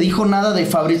se dijo nada de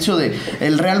Fabrizio de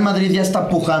el Real Madrid ya está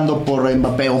pujando por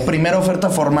Mbappé, o primera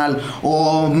oferta formal,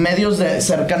 o medios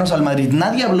cercanos al Madrid.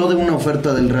 Nadie habló de una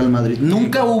oferta del Real Madrid.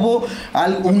 Nunca hubo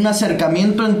un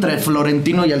acercamiento entre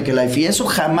Florentino y Al-Khelaifi. Eso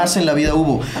jamás en la vida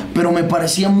hubo. Pero me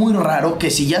parecía muy raro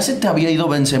que si ya se te había ido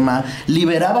Benzema,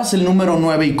 liberabas el número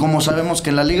 9, y como sabemos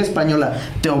que en la Liga Española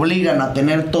te obligan a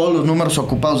tener todos los números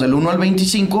ocupados del 1 al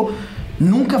 25,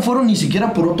 nunca fueron ni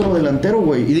siquiera por otro delantero,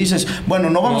 güey. Y dices, bueno,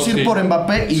 no vamos a ir por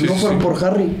Mbappé, y no fueron por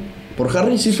Harry. ¿Por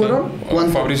Harry sí fueron?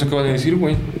 ¿Cuánto? Fabrizio acaba de decir,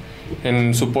 güey,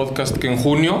 en su podcast que en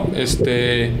junio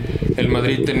el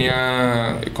Madrid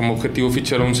tenía como objetivo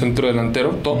fichar un centro delantero,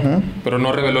 top, pero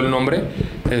no reveló el nombre,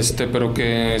 pero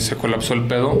que se colapsó el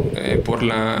pedo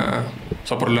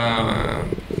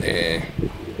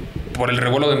por el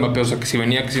revuelo de Mbappé, o sea, que si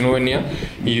venía, que si no venía,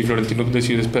 y Florentino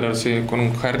decidió esperarse con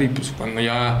un Harry, pues cuando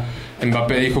ya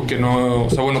Mbappé dijo que no, o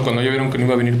sea, bueno, cuando ya vieron que no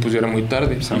iba a venir, pues ya era muy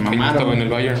tarde, y que ya estaba en el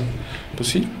Bayern, pues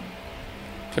sí.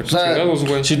 O sea,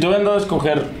 si te hubieran dado a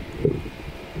escoger,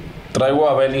 ¿traigo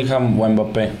a Bellingham o a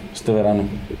Mbappé este verano?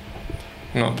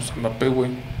 No, pues Mbappé,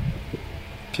 güey.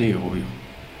 Sí, obvio.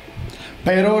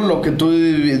 Pero lo que tú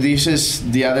dices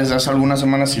ya desde hace algunas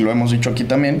semanas, y lo hemos dicho aquí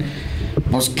también,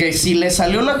 pues que si le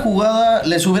salió la jugada,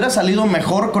 les hubiera salido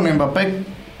mejor con Mbappé,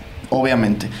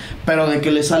 obviamente. Pero de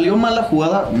que le salió mal la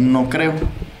jugada, no creo.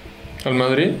 ¿Al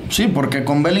Madrid? Sí, porque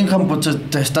con Bellingham pues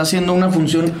te está haciendo una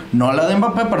función, no la de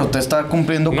Mbappé, pero te está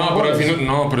cumpliendo.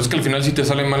 Pero es que al final sí te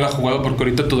sale mal la jugada, porque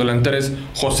ahorita tu delantero es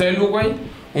José Lu, güey,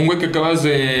 un güey que acabas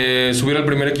de subir al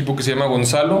primer equipo que se llama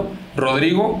Gonzalo,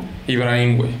 Rodrigo y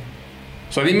Brahim, güey.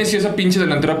 O sea, dime si esa pinche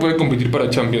delantera puede competir para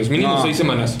Champions. Mínimo 6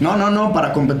 semanas. No,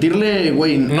 para competirle,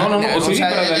 güey. No, o sea,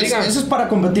 para la Liga. Eso es para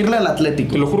competirle al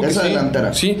Atlético. Te lo juro que esa sí.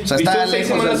 delantera. Sí, o sea, y está son 6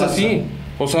 semanas así.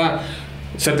 O sea,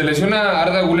 se te lesiona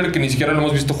Arda Güler, que ni siquiera lo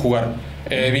hemos visto jugar.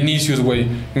 Vinicius, güey.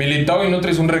 Militao y no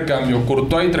traes un recambio.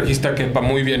 Courtois y trajiste a Kepa,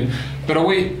 muy bien. Pero,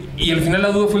 güey, y al final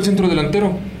la duda fue el centro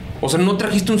delantero. O sea, no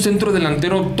trajiste un centro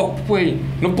delantero top, güey.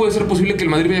 No puede ser posible que el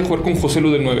Madrid vaya a jugar con José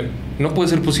Lu de 9. No puede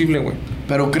ser posible, güey.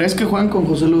 ¿Pero crees que juegan con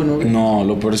José Lu de 9? No,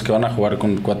 lo peor es que van a jugar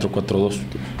con 4-4-2.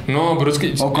 No, pero es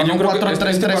que o con yo un creo 4-3-3 que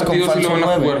este partido con sí lo van a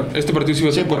 9. jugar. Este partido sí va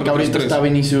a ser 4-3-3. Porque ahorita está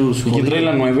Vinicius. ¿Y quién trae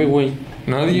la 9, güey?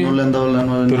 Nadie. No le han dado la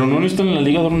 9. Pero no necesitan en la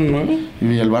Liga dar una 9.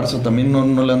 Y el Barça también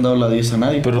no le han dado la 10 a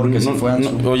nadie. Pero porque no, se fue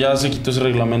o ya se quitó ese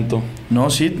reglamento.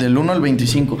 No, sí, del 1 al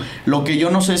 25. Lo que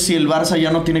yo no sé si el Barça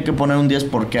ya no tiene que poner un 10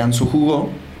 porque Ansu jugó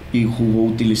y jugó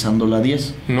utilizando la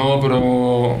 10. No,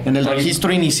 pero... En el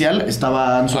registro inicial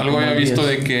estaba Ansu. Algo había visto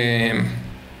de que...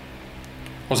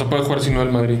 O sea, puede jugar si no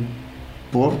el Madrid.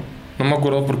 ¿Por? No me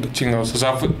acuerdo por qué chingados. O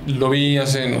sea, lo vi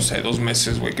hace, no sé, 2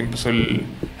 meses, güey, que empezó el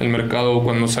mercado,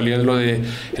 cuando salía lo de...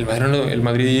 El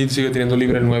Madrid sigue teniendo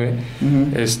libre el 9.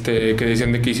 Que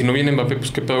decían de que si no viene Mbappé,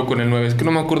 pues qué pedo con el 9. Es que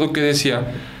no me acuerdo qué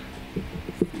decía.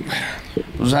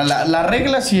 O sea, la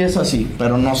regla sí es así,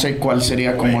 pero no sé cuál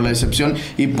sería como la excepción.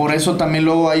 Y por eso también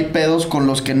luego hay pedos con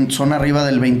los que son arriba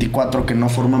del 24 que no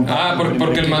forman parte.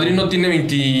 Porque el Madrid no tiene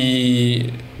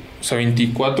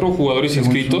 24 jugadores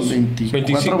inscritos.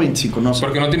 24 o 25, no sé.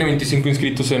 Porque no tiene 25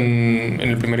 inscritos en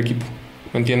el primer equipo.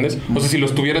 ¿Me entiendes? O sea, si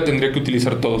los tuviera, tendría que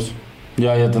utilizar todos.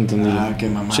 Ya te entendí. Qué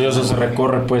mamada. Sí, o sea, se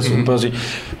recorre, pues, un pedo así.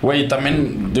 Güey,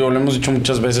 también, digo, lo hemos dicho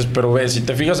muchas veces, pero ve, si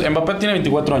te fijas, Mbappé tiene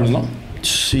 24 años, ¿no?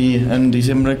 Sí, en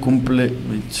diciembre cumple.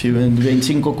 Sí,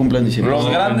 25 cumple en diciembre. Los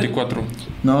grandes. 24.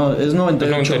 No, es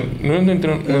 98.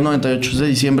 Es 98, es de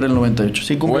diciembre del 98.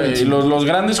 Sí, cumple. Güey, los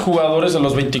grandes jugadores a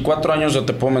los 24 años, yo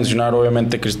te puedo mencionar,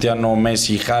 obviamente, Cristiano,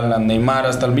 Messi, Haaland, Neymar,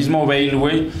 hasta el mismo Bale,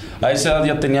 güey. A esa edad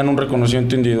ya tenían un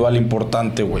reconocimiento individual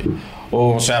importante, güey.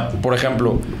 O sea, por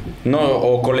ejemplo,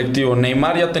 o colectivo.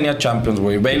 Neymar ya tenía Champions,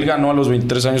 güey. Bale ganó a los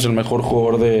 23 años el mejor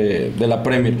jugador de la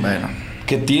Premier. Bueno.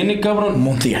 ¿Qué tiene, cabrón?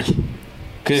 Mundial.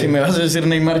 ¿Qué? Si me vas a decir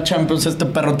Neymar Champions, este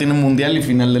perro tiene mundial y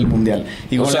final del mundial.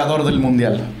 Y goleador del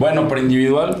mundial. Bueno, pero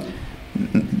individual.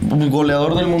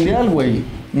 Goleador del mundial, güey.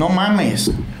 No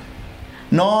mames.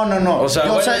 No. O sea,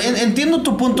 entiendo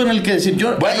tu punto en el que decir.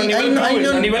 Bueno,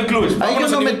 a nivel clubes. Ahí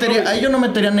yo no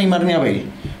metería a Neymar ni a Bale.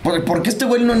 Porque este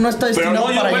güey no está destinado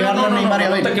para llegarle a Neymar y a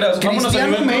Bale. No te creas. Vámonos a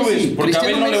nivel clubes. Porque a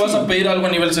Bale no le vas a pedir algo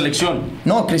a nivel selección.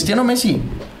 No, Cristiano Messi.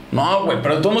 No, güey,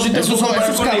 pero todos si te puedo comparar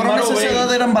esos con Neymar cabrones o a Bale. esa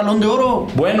edad eran Balón de Oro.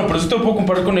 Bueno, pero sí te puedo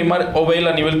comparar con Neymar o Bale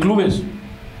a nivel clubes.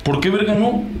 ¿Por qué verga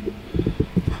no?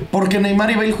 Porque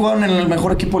Neymar y Bale jugaron en el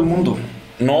mejor equipo del mundo.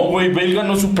 No, güey, Bale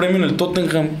ganó su premio en el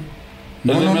Tottenham.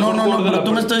 No, pero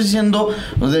tú me estás diciendo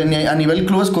a nivel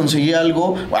clubes conseguí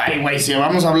algo. Ay, güey, si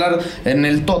vamos a hablar en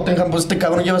el Tottenham, pues este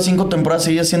cabrón lleva 5 temporadas,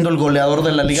 sigue siendo el goleador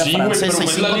de la liga francesa. Sí, güey, pero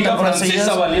es la liga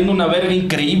francesa valiendo una verga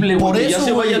increíble, güey. Por eso, ya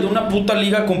se vaya de una puta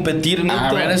liga a competir, neta.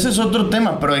 A ver, ese es otro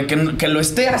tema, pero de que lo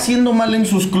esté haciendo mal en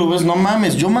sus clubes, no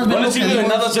mames. Yo más bien no le sirve de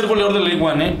nada ser goleador de la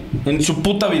Liga 1, en su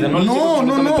puta vida. No,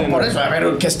 por eso. A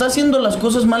ver, que está haciendo las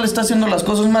cosas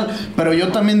mal, Pero yo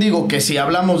también digo que si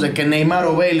hablamos de que Neymar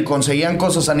o Bale conseguían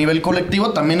cosas a nivel colectivo,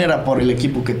 también era por el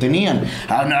equipo que tenían.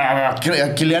 A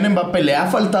Kylian Mbappé le ha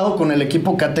faltado con el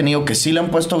equipo que ha tenido, que sí le han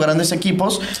puesto grandes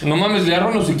equipos. No mames, le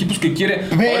agarran los equipos que quiere.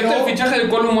 Pero ahorita el fichaje de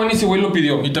Colomani ese güey lo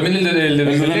pidió. Y también el de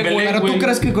Pero ¿tú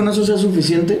crees que con eso sea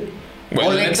suficiente?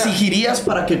 Bueno, ¿O le exigirías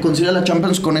para que consiga la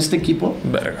Champions con este equipo?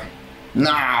 Verga. No,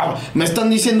 me están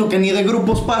diciendo que ni de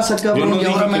grupos pasa, cabrón. Y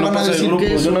ahora me van a decir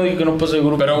que eso. Yo no dije que no pase de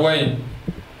grupos. Pero, güey,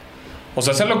 o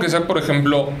sea lo que sea, por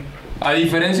ejemplo, a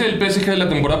diferencia del PSG de la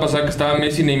temporada pasada, que estaba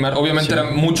Messi y Neymar, obviamente era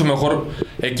mucho mejor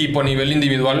equipo a nivel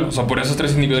individual, o sea, por esas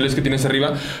 3 individuales que tienes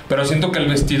arriba, pero siento que el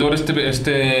vestidor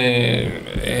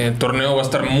torneo va a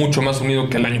estar mucho más unido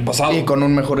que el año pasado. Y con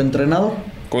un mejor entrenador.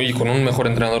 Y con un mejor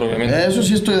entrenador, obviamente. Eso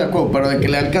sí estoy de acuerdo, pero de que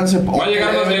le alcance... Va a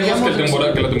llegar más lejos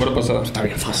que la temporada pasada. Está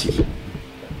bien fácil.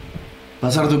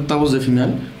 ¿Pasar de octavos de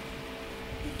final?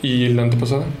 ¿Y la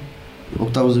antepasada?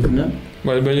 ¿Octavos de final?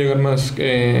 Va a llegar más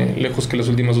lejos que las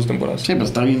últimas 2 temporadas. Sí, pero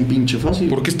está bien pinche fácil.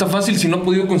 ¿Por qué está fácil si no ha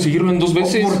podido conseguirlo en 2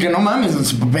 veces? Porque no mames,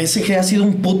 PSG ha sido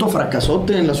un puto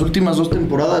fracasote en las últimas 2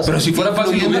 temporadas. Pero si fuera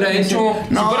fácil lo hubiera hecho.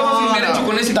 No, si fuera fácil lo hubiera hecho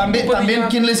con ese también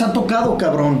 ¿quién les ha tocado,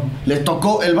 cabrón? Les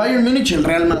tocó el Bayern Múnich y el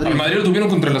Real Madrid. Al Madrid lo tuvieron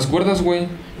contra las cuerdas, güey.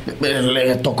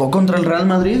 Le tocó contra el Real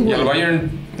Madrid, güey. Y al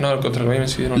Bayern... No, contra el Bayern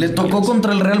sí dieron. Le tocó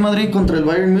contra el Real Madrid y contra el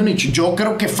Bayern Múnich. Yo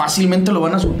creo que fácilmente lo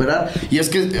van a superar. Y es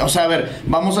que, o sea, a ver,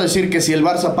 vamos a decir que si el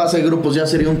Barça pasa de grupos ya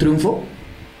sería un triunfo.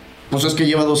 Pues es que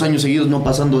lleva 2 años seguidos no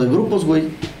pasando de grupos, güey.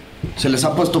 Se les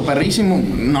ha puesto perrísimo.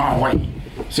 No, güey.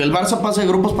 Si el Barça pasa de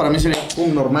grupos, para mí sería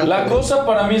un normal. La cosa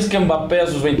para mí es que Mbappé a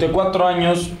sus 24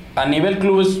 años, a nivel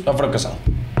clubes, ha fracasado.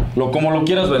 Como lo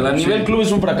quieras ver, a nivel clubes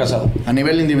es un fracasado. A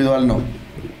nivel individual no.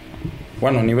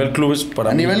 Bueno, a nivel clubes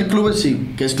para mí. A nivel clubes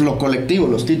sí, que es lo colectivo,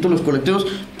 los títulos colectivos,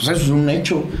 pues eso es un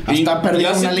hecho. Hasta perdió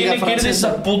una liga francesa. Tiene que ir de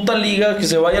esa puta liga, que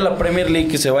se vaya a la Premier League,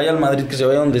 que se vaya al Madrid, que se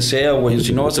vaya donde sea, güey.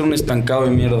 Si no va a ser un estancado de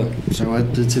mierda.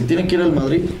 Se tiene que ir al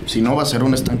Madrid, si no va a ser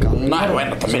un estancado de mierda. No,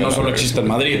 bueno, también no solo existe el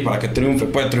Madrid, para que triunfe,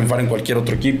 puede triunfar en cualquier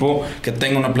otro equipo, que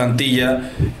tenga una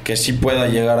plantilla, que sí pueda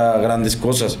llegar a grandes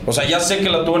cosas. O sea, ya sé que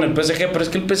la tuvo en el PSG, pero es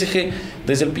que el PSG,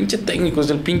 desde el pinche técnico,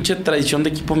 desde el pinche tradición de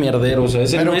equipo mierdero, o sea,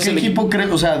 ese pero no ¿qué es el equipo cree?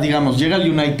 O sea, digamos, llega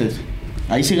el United,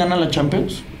 ¿ahí sí gana la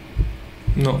Champions?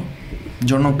 No.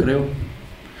 Yo no creo.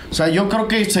 O sea, yo creo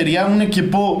que sería un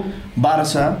equipo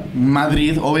Barça,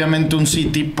 Madrid, obviamente un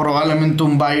City, probablemente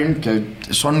un Bayern, que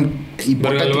son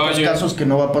hipotéticos casos que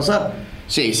no va a pasar.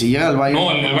 Sí, si llega el Bayern.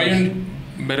 No, el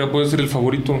Bayern puede ser el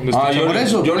favorito. Por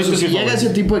eso, si llega ese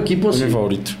tipo de equipos. Es mi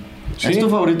favorito. ¿Sí? ¿Es tu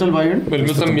favorito el Bayern? El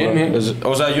mío también,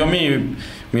 o sea, yo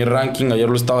mi ranking ayer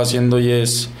lo estaba haciendo y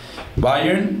es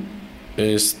Bayern,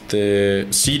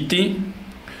 City,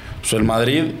 pues el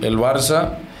Madrid, el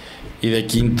Barça, y de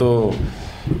quinto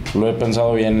lo he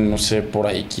pensado bien, no sé por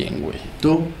ahí quién, güey.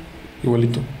 ¿Tú?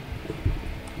 Igualito.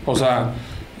 O sea,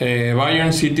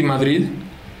 Bayern, City, Madrid.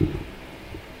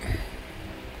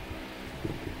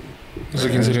 No sé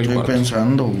quién sería el cuarto. Estoy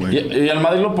pensando, güey. Y al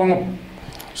Madrid lo pongo,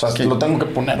 o sea, que lo tengo que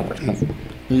poner, güey, ¿no?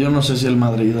 Yo no sé si el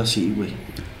Madrid así, güey.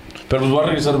 Pero pues va a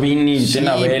regresar Vini, sí, tiene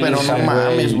a Bellingham, pero no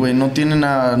mames, güey, no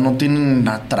tienen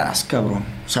atrás, cabrón.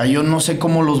 O sea, yo no sé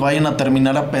cómo los vayan a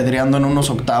terminar apedreando en unos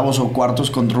octavos o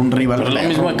cuartos contra un rival. Pero es lo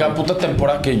mismo de cada puta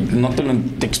temporada que no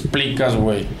te explicas,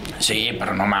 güey. Sí,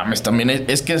 pero no mames, también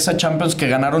es que esa Champions que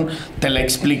ganaron te la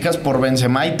explicas por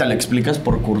Benzema y te la explicas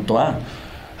por Courtois.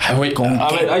 Ay, güey,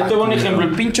 a ver, ahí te doy un ejemplo.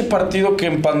 El pinche partido que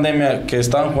en pandemia, que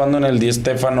estaban jugando en el Di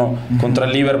Stéfano contra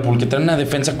el Liverpool, que traen una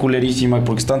defensa culerísima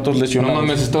porque están todos lesionados. No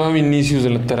mames, estaba Vinicius de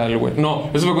lateral, güey.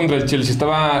 No, eso fue contra el Chelsea.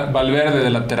 Estaba Valverde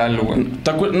de lateral, güey.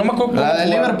 No me acuerdo. La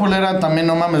de Liverpool era también,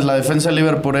 no mames, la defensa de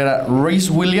Liverpool era Reece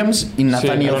Williams y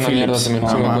Nathaniel Phillips.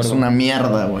 Es una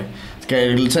mierda, güey.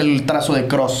 Que es el trazo de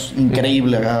Kroos,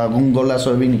 increíble, un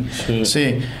golazo de Vini.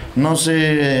 Sí, no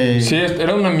sé. Sí,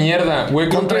 era una mierda, güey.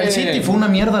 Contra el City fue una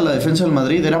mierda la defensa del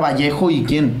Madrid. Era Vallejo y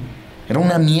 ¿quién? Era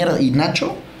una mierda. ¿Y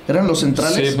Nacho? ¿Eran los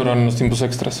centrales? Sí, pero en los tiempos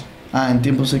extras. Ah, en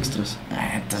tiempos extras.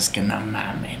 Entonces que no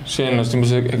mames. Sí, en los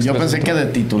tiempos extras. Yo pensé que de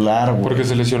titular, güey. Porque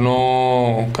se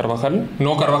lesionó Carvajal.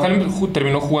 No, Carvajal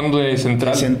terminó jugando de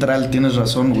central. De central, tienes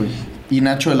razón, güey. Y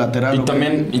Nacho de lateral.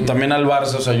 Y también al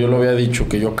Barça, o sea, yo lo había dicho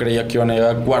que yo creía que iban a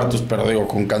llegar a cuartos, pero digo,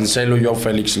 con Cancelo y yo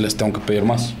Félix les tengo que pedir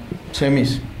más.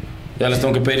 Semis. Ya les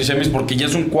tengo que pedir semis porque ya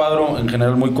es un cuadro en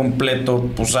general muy completo.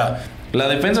 Pues, o sea, la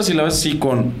defensa si la ves sí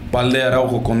con Valde,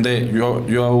 Araujo, Condé, yo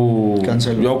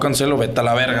Cancelo, vete a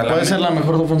la verga. Puede ser la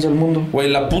mejor defensa del mundo. Güey,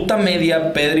 la puta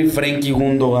media, Pedri, Frenkie,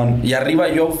 Gundogan. Y arriba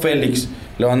yo, Félix.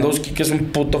 Lewandowski, que es un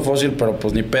puto fósil, pero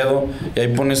pues ni pedo. Y ahí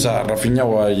pones a Rafinha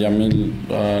o a Yamil,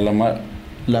 a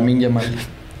Lamine Yamal.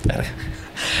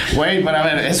 Güey, pero a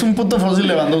ver, es un puto fósil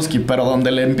Lewandowski, pero donde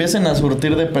le empiecen a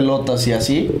surtir de pelotas y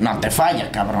así, no te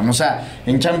falla, cabrón. O sea,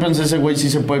 en Champions ese güey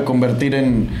sí se puede convertir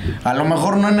en... A lo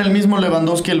mejor no en el mismo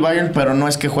Lewandowski el Bayern, pero no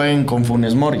es que jueguen con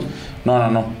Funes Mori.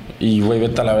 No. Y, güey,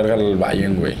 vete a la verga al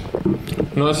Bayern, güey.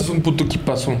 No, ese es un puto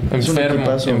equipazo.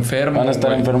 Enfermo. Van a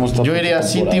estar enfermos todos. Yo iría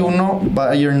City 1,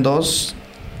 Bayern 2.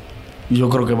 Y yo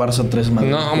creo que Barça 3 más.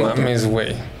 No mames,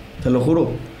 güey. Te lo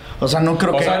juro. O sea, no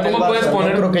creo que... O sea, ¿cómo puedes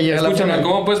poner... No creo que llegue a la final.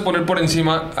 ¿Cómo puedes poner por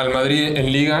encima al Madrid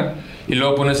en Liga y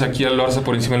luego pones aquí al Barça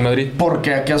por encima del Madrid?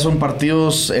 Porque acá son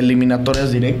partidos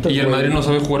eliminatorias directas. ¿Y el Madrid no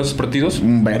sabe jugar esos partidos?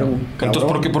 Un verbo. Entonces,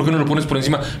 ¿por qué no lo pones por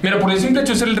encima? Mira, por el simple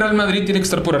hecho de ser el Real Madrid tiene que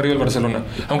estar por arriba del Barcelona.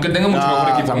 Aunque tenga mucho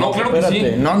mejor equipo. No, claro que sí.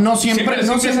 No siempre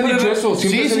se ha dicho eso.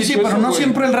 Sí, pero no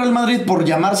siempre el Real Madrid, por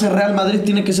llamarse Real Madrid,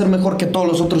 tiene que ser mejor que todos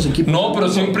los otros equipos. No, pero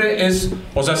siempre es...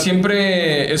 O sea,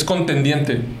 siempre es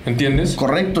contendiente. ¿Entiendes?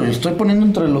 Correcto. Yo estoy poniendo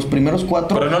entre los primeros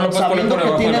 4. Pero no lo puedes sabiendo poner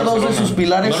por que tiene dos de sus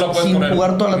pilares sin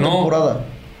jugar toda la temporada.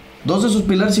 2 de sus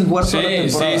pilares sin jugar toda la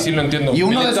temporada. Sí, lo entiendo. Y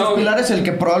uno de sus pilares, el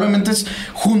que probablemente es,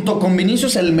 junto con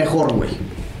Vinicius, el mejor, güey.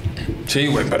 Sí,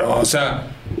 güey, pero, o sea...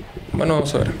 Bueno,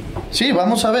 vamos a ver. Sí,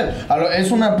 vamos a ver.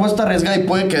 Es una apuesta arriesgada y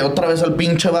puede que otra vez al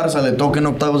pinche Barça le toque en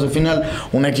octavos de final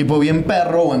un equipo bien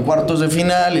perro o en cuartos de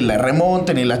final y le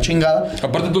remonten y la chingada.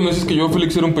 Aparte tú me dices que yo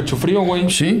Félix era un pecho frío, güey.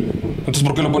 Sí. Entonces,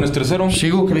 ¿por qué lo pones 3-0?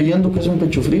 Sigo creyendo que es un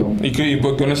pecho frío. ¿Y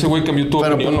con ese güey cambió tu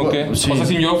opinión o qué? Sí. O sea,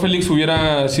 si yo Félix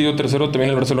hubiera sido 3-0 también en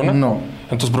el Barcelona. No.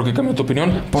 Entonces, ¿por qué cambió tu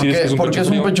opinión? Porque es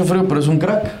un pecho frío, pero es un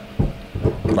crack.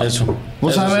 Eso.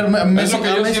 O sea, a ver, es lo que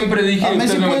yo siempre dije y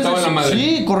usted me mentaba la madre.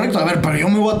 Sí, correcto. A ver, pero yo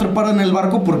me voy a trepar en el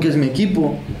barco porque es mi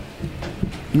equipo.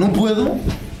 No puedo.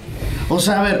 O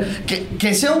sea, a ver,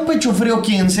 que sea un pecho frío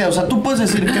quien sea. O sea, tú puedes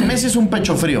decir que Messi es un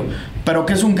pecho frío, pero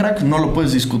que es un crack, no lo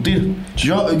puedes discutir.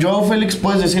 Yo Félix,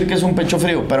 puedes decir que es un pecho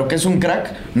frío, pero que es un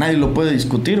crack, nadie lo puede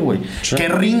discutir, güey. Sí. Que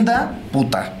rinda,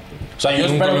 puta. O sea, yo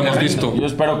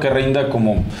espero que rinda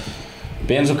como...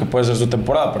 Pienso que puede ser su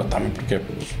temporada, pero también porque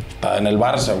pues, está en el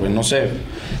Barça, güey, no sé.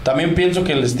 También pienso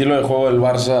que el estilo de juego del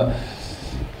Barça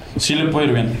sí le puede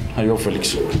ir bien a Joao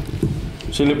Félix.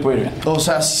 Sí le puede ir bien. O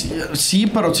sea,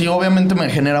 sí, pero sí obviamente me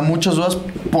genera muchas dudas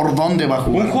por dónde va a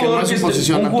jugar. Un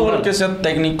jugador que sea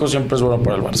técnico siempre es bueno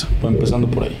para el Barça, empezando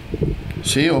por ahí.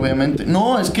 Sí, obviamente.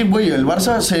 No, es que, güey, el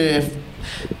Barça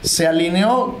se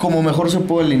alineó como mejor se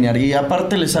puede alinear. Y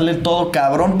aparte le sale todo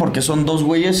cabrón porque son 2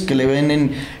 güeyes que le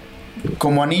ven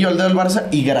como anillo al dedo del Barça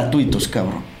y gratuitos,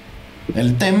 cabrón.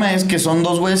 El tema es que son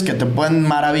 2 güeyes que te pueden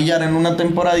maravillar en una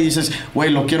temporada y dices, güey,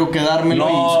 lo quiero quedármelo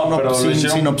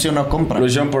sin opción a compra. Lo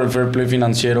hicieron por el fair play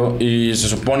financiero y se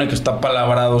supone que está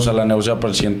palabrados a la negociación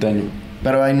para el siguiente año.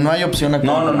 Pero ahí no hay opción a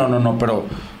compra. No, pero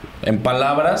en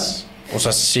palabras, o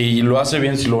sea, si lo hace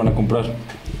bien, sí lo van a comprar.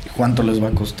 ¿Cuánto les va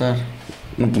a costar?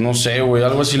 No, pues no sé, güey,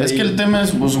 algo así. Es que el tema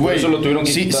es, pues, güey,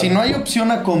 si no hay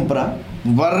opción a compra,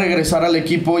 va a regresar al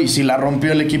equipo y si la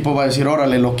rompió el equipo va a decir,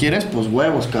 órale, ¿lo quieres? Pues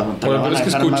huevos, cabrón. Pero es que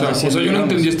escucha, o sea, yo no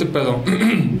entendí este pedo.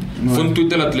 Fue un tuit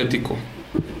del Atlético.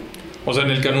 O sea,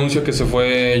 en el que anuncia que se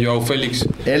fue Joao Félix.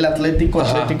 ¿El Atlético?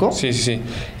 Sí.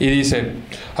 Y dice: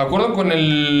 acuerdo con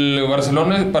el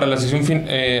Barcelona para la sesión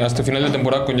hasta final de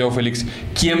temporada con Joao Félix,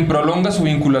 quien prolonga su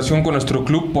vinculación con nuestro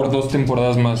club por 2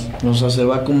 temporadas más. O sea, se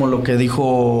va como lo que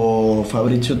dijo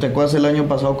Fabrizio. ¿Te acuerdas el año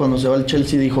pasado cuando se va al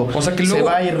Chelsea? Dijo, o sea, que luego se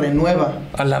va y renueva.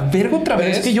 A la verga otra vez.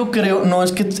 Pero es que yo creo, no,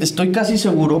 es que estoy casi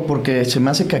seguro, porque se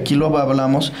me hace que aquí lo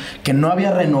hablamos, que no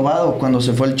había renovado cuando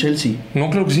se fue al Chelsea.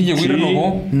 No, creo que sí, llegó y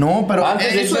renovó. No, pero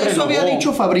eso había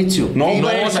dicho Fabrizio. No,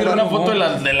 güey, hacer una foto del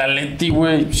Atleti,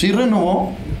 güey. Sí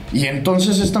renovó. Y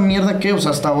entonces esta mierda, ¿qué? O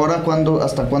sea, ¿hasta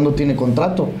cuándo tiene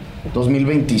contrato?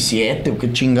 ¿2027 o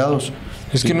qué chingados?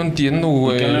 Es que no entiendo,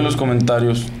 güey. ¿Qué en los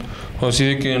comentarios? O así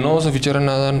de que no vas a fichar a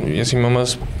nada y así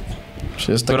mamás.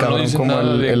 Sí, está cabrón como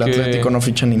el Atlético no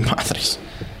ficha ni madres.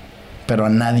 Pero a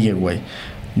nadie, güey.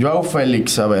 Joao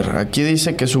Félix, a ver, aquí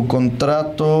dice que su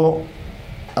contrato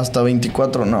hasta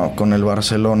 24, no, con el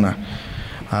Barcelona.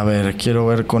 A ver, quiero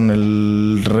ver con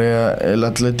el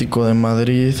Atlético de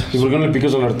Madrid. ¿Y por qué no le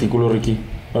picas al artículo, Ricky?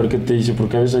 A ver qué te dice,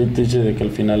 porque a veces ahí te dice de que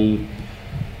al final...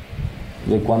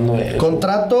 ¿De cuándo es?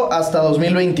 Contrato hasta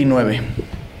 2029.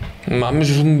 Mames,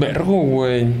 es un vergo,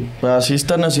 güey. Así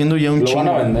están haciendo ya un chingo.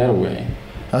 Lo van a vender, güey.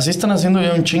 Así están haciendo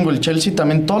ya un chingo. El Chelsea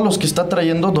también, todos los que está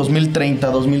trayendo 2030,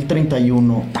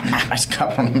 2031. Mames,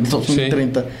 cabrón,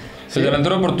 2030. Sí. El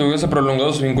delantero portugués ha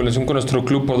prolongado su vinculación con nuestro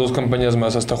club por 2 campañas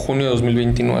más, hasta junio de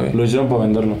 2029. Lo hicieron para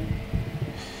venderlo.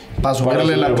 Para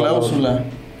subirle la cláusula.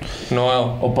 No,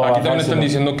 o para aquí también están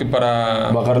diciendo que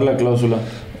para... bajarle la cláusula.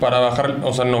 Para bajar,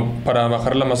 o sea, no, para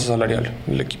bajar la masa salarial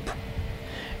del equipo.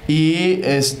 Y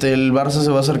el Barça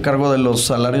se va a hacer cargo de los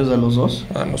salarios de los dos.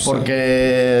 No sé. Porque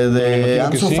de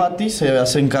Ansu Fati se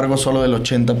hace cargo solo del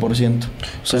 80%.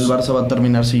 O sea, el Barça va a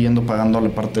terminar siguiendo pagándole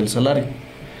parte del salario.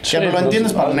 Sí, que no lo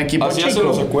entiendes para un equipo así chico. Así hacen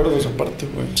los acuerdos aparte,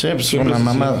 güey. Sí, pues una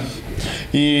mamada.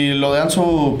 Y lo de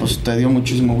Ansu, pues te dio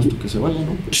muchísimo gusto que se vaya,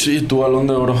 ¿no? Sí, tu balón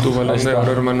de oro. Tu balón de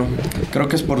oro, hermano. Creo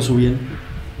que es por su bien.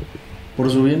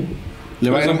 Por su bien. Le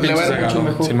va a ir mucho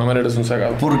mejor. Sin mamar, eres un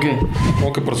sagado. ¿Por qué?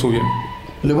 ¿Cómo que por su bien?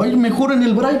 ¿Le va a ir mejor en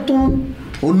el Brighton?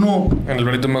 ¿O no? En el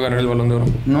Brighton va a ganar el balón de oro.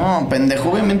 No,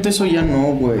 pendejo, obviamente eso ya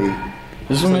no, güey.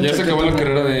 ¿Ya se acabó la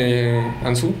carrera de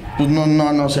Ansu? Pues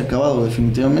no se ha acabado,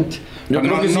 definitivamente. Yo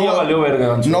creo que sí ya valió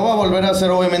verga Ansu. No va a volver a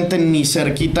ser, obviamente, ni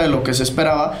cerquita de lo que se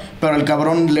esperaba, pero al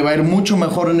cabrón le va a ir mucho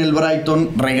mejor en el Brighton,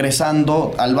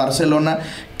 regresando al Barcelona,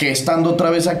 que estando otra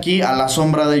vez aquí a la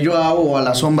sombra de Joao o a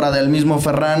la sombra del mismo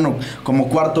Ferran, o como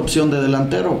cuarta opción de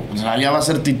delantero. O sea, ya va a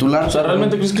ser titular. O sea,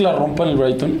 ¿realmente crees que la rompa en el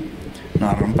Brighton? No,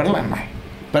 a romperla no.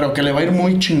 Pero que le va a ir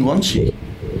muy chingón, sí.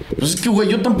 Pues es que, güey,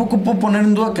 yo tampoco puedo poner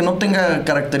en duda que no tenga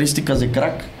características de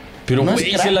crack. Pero,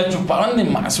 güey, se la chupaban de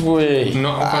más, güey.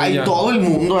 No, ay, todo el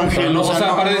mundo, Ángel. No, o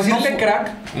sea, para decirle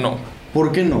crack, no.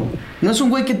 ¿Por qué no? ¿No es un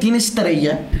güey que tiene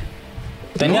estrella?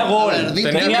 Tenía gol.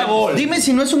 Tenía gol. Dime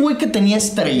si no es un güey que tenía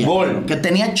estrella. Gol. Que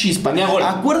tenía chispa. Tenía gol.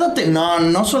 Acuérdate,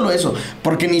 no solo eso.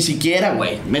 Porque ni siquiera,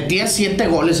 güey. Metía 7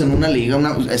 goles en una liga.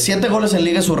 7 goles en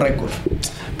liga es su récord.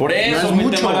 Por eso, no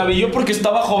te maravilló porque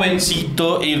estaba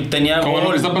jovencito y tenía gol. Como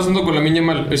lo que está pasando con Lamine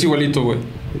Yamal. Es igualito, güey.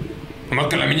 Nomás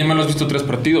que Lamine Yamal lo has visto 3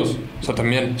 partidos. O sea,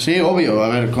 también. Sí, obvio. A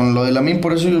ver, con lo de Lamine,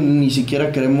 por eso ni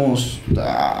siquiera queremos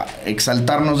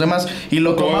exaltarnos de más. Y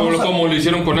lo tomamos como lo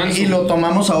hicieron con Ansu. Y lo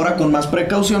tomamos ahora con más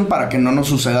precaución para que no nos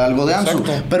suceda algo de Ansu.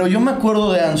 Exacto. Pero yo me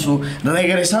acuerdo de Ansu.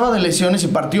 Regresaba de lesiones y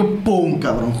partió, ¡pum!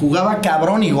 Cabrón. Jugaba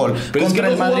cabrón y gol. Pero contra es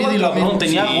que el Madrid y lo mismo.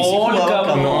 Tenía gol,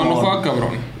 cabrón. No jugaba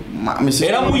cabrón. Mames,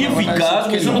 era muy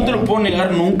eficaz, eso no te lo puedo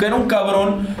negar nunca. Era un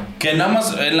cabrón que nada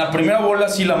más en la primera bola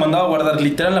sí la mandaba a guardar,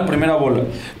 literal en la primera bola.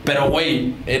 Pero,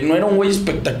 güey, no era un güey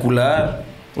espectacular.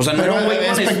 O sea, no era un güey con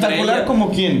espectacular estrella. ¿Como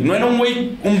quién? No era un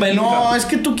güey, un Bellingham. No, es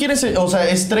que tú quieres, o sea,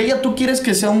 estrella, tú quieres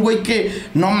que sea un güey que,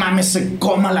 no mames, se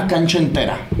coma la cancha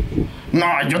entera. No,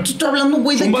 yo te estoy hablando un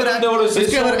güey de crack. Es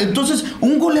que, a ver, entonces,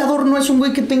 un goleador no es un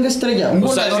güey que tenga estrella. Un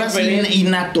goleador es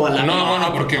innato a la...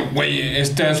 No, porque, güey,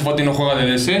 Ansu Fati no juega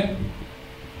de DC.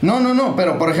 No,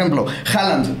 pero por ejemplo,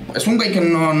 Haaland es un güey que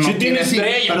no sí tiene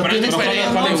estrella, pero tiene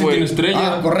Haaland sí tiene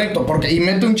estrella. Correcto, porque y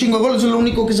mete un chingo de goles, es lo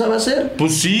único que sabe hacer.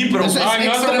 Pues sí, pero no vas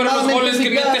a ver los goles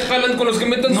que mete Haaland con los que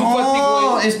mete Ansu Fati, güey.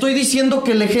 No, estoy diciendo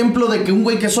que el ejemplo de que un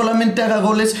güey que solamente haga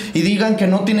goles y digan que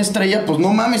no tiene estrella, pues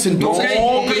no mames, entonces.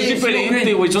 No, es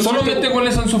diferente, güey. Solo mete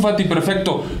goles Ansu Fati,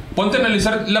 perfecto. Ponte a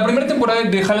analizar la primera temporada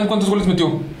de Haaland, ¿cuántos goles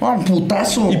metió?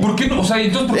 Putazo. ¿Y por qué no? O sea,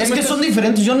 entonces ¿por qué es que son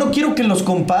diferentes. Yo no quiero que los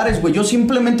compares, güey. Yo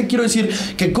simplemente simplemente quiero decir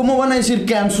que cómo van a decir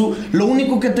que Ansu lo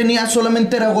único que tenía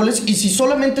solamente era goles, y si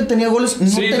solamente tenía goles no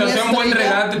tenía te hacía un buen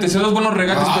regate, te hacía 2 buenos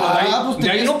regates, pero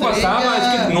de ahí no pasaba.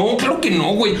 Es que no, claro que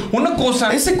no, güey. Una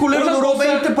cosa... Ese culero duró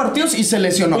 20 partidos y se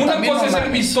lesionó. Una cosa es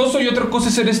ser vistoso y otra cosa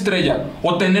es ser estrella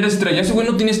o tener estrella. Ese güey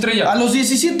no tiene estrella. A los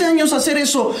 17 años hacer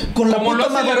eso con la puta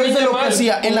madurez de lo que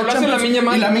hacía en la Champions.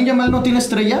 ¿Y Lamine Yamal no tiene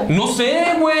estrella? No sé,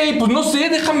 güey. Pues no sé,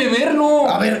 déjame verlo.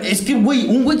 A ver, es que, güey,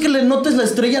 un güey que le notes la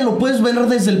estrella lo puedes ver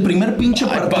desde el primer pinche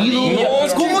partido.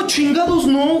 No, ¿cómo chingados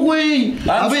no, güey?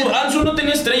 A ver, Ansu no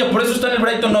tenía estrella, por eso está en el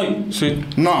Brighton hoy. Sí.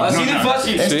 No, así de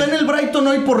fácil. Está en el Brighton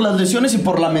hoy por las lesiones y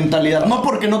por la mentalidad. No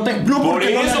porque no te... No por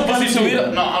porque eso, no pues si tuviera...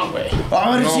 No, güey.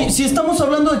 A ver, si estamos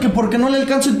hablando de que porque no le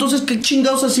alcanza, entonces ¿qué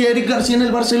chingados hacía Eric García en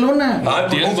el Barcelona?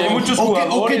 Hay muchos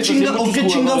jugadores. ¿O qué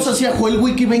chingados hacía Joel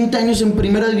Wiki 20 años en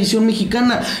Primera División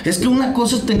Mexicana? Es que una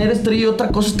cosa es tener estrella y otra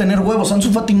cosa es tener huevos.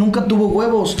 Ansu Fati nunca tuvo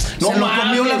huevos. No se lo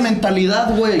comió la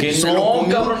mentalidad, güey. Que se no, lo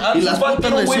comió. cabrón. Y las Ansu Fati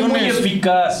era un güey muy lesiones.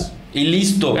 eficaz. Y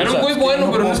listo. Era un güey bueno,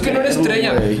 pero no es que no era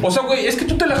estrella. Wey. O sea, güey, es que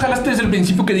tú te la jalaste desde el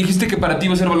principio que dijiste que para ti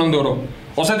iba a ser Balón de Oro.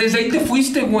 O sea, desde ahí te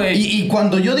fuiste, güey. Y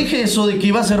cuando yo dije eso de que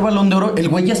iba a ser Balón de Oro, el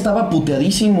güey ya estaba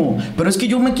puteadísimo. Pero es que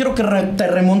yo me quiero que te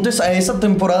remontes a esa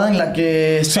temporada en la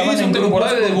que estaba en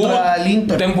temporada de debut. El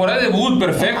Inter. Temporada de debut,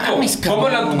 perfecto.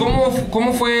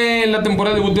 ¿Cómo fue la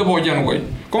temporada de debut de Boyan, güey?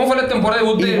 ¿Cómo fue la temporada de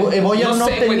debut de Boyan no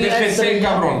sé, güey, de tenía GC, estrella,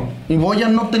 cabrón? ¿Y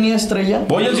Boyan no tenía estrella?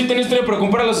 Boyan sí tenía estrella, pero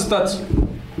compara los stats.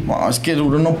 No, es que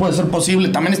no puede ser posible.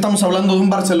 También estamos hablando de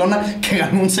un Barcelona que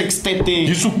ganó un sextete.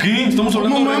 ¿Y eso qué? Estamos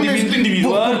hablando de rendimiento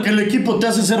individual. Porque el equipo te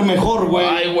hace ser mejor, güey.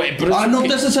 Ay, güey, pero no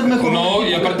te hace ser mejor. No,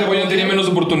 y aparte Boyan tenía menos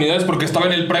oportunidades porque estaba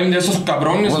en el prime de esos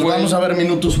cabrones, pues güey. vamos a ver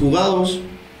minutos jugados.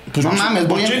 Pues no mames,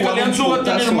 voy a jugar Ansu va a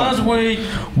tener más, güey.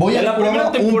 Voy a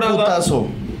jugar un putazo.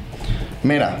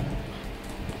 Mira,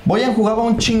 Boyan jugaba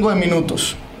un chingo de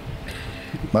minutos.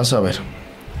 Vas a ver.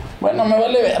 Bueno, me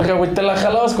vale verga, güey. Te la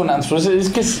jalabas con Ansu. Es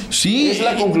que sí, es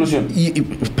la conclusión.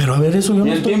 Pero a ver, eso yo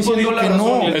no estoy diciendo que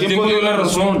no. El tiempo dio la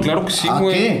razón, claro que sí,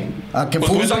 güey. ¿A qué? ¿A qué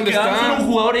pues fue? ¿Dónde está? Un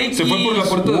jugador X. Se fue por la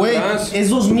puerta de atrás. Es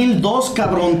 2002,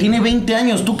 cabrón. Tiene 20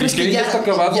 años. ¿Tú crees que ya está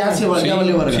acabado? Ya se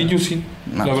vale verga? Sí, yo sí.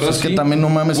 La verdad es que también no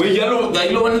mames. Güey,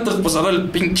 ahí lo van a traspasar al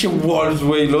pinche Wolves,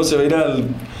 güey. Luego se va a ir al...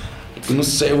 No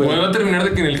sé, güey. Va a terminar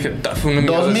de que en el Getafe...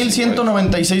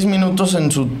 2196 minutos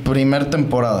en su primer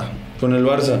temporada. Con el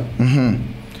Barça.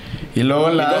 Y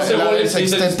luego la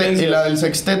del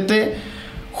sextete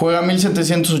juega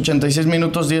 1786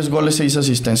 minutos, 10 goles, 6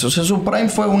 asistencias. O sea, su prime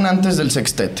fue un antes del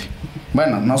sextete.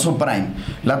 Bueno, no su prime.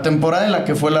 La temporada en la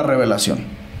que fue la revelación.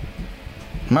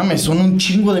 Mames, son un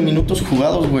chingo de minutos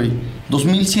jugados, güey.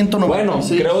 2196. Bueno,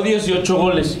 creó 18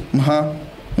 goles. Ajá.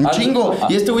 Un chingo.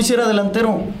 Y este güey sí era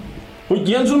delantero. Uy,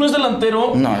 ¿y Ansu no es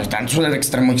delantero? No, Ansu era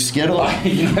extremo izquierdo.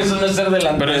 Ay, no, eso no es ser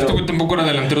delantero. Pero este güey tampoco era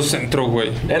delantero centro,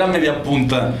 güey. Era media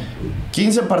punta.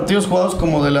 15 partidos jugados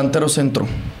como delantero centro.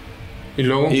 Y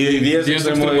luego... Y 10 de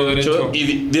extremo derecho.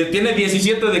 Y tiene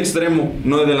 17 de extremo,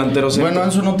 no de delantero centro. Bueno,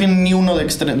 Ansu no tiene ni uno de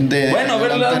extremo. Bueno, a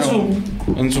verle a Ansu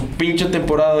en su pinche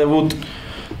temporada de debut.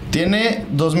 Tiene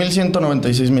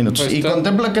 2196 minutos. Y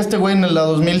contempla que este güey en la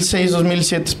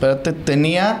 2006-2007, espérate,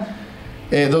 tenía...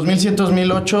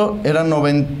 2007-2008 era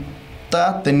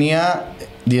 90, tenía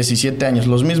 17 años,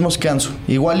 los mismos que Ansu,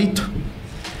 igualito.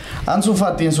 Ansu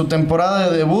Fati en su temporada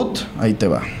de debut, ahí te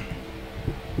va.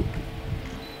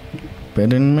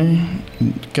 Espérenme,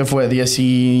 ¿qué fue?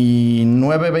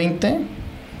 ¿19-20?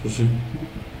 Pues sí.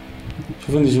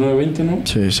 ¿Fue en 19-20, no?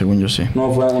 Sí, según yo sí.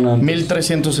 No, fue una antes.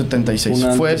 1376.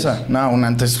 ¿Fue esa? No, una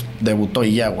antes debutó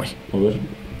y ya, güey. A ver.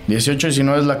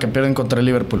 18-19 es la que pierden contra el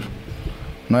Liverpool.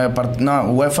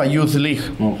 No, UEFA Youth League.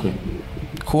 Okay.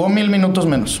 Jugó 1000 minutos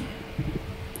menos.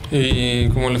 ¿Y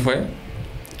cómo le fue?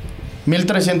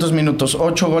 1300 minutos,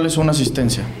 8 goles, 1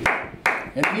 asistencia.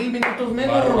 En 1000 minutos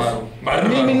menos. En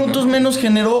 1000 minutos menos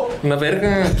generó. Una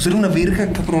verga. Pues era una verga,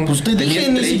 cabrón. Pues te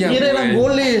dije, ni siquiera eran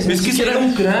goles. Es que era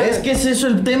un crack. Es que es eso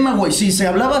el tema, güey. Si se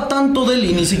hablaba tanto de él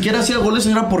y ni siquiera hacía goles,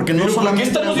 era porque no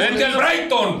solamente. ¡Vete al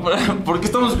Brighton! ¿Por qué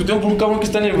estamos discutiendo por un cabrón que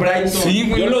está en el Brighton? Sí,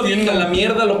 güey. Yo lo dije, a la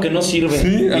mierda lo que no sirve. Sí,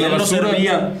 y él no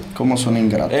servía. ¿Cómo son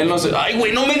ingratos? Él no se... Ay,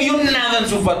 güey, no me dio nada en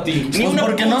su Fati. Ni una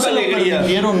porque no se lo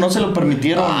permitieron, no se lo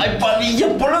permitieron. Ay,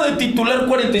 Padilla, ponlo de titular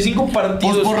 45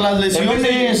 partidos. Pues por las lesiones,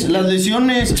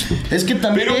 Es que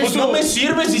también. Pero pues no me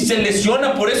sirve si se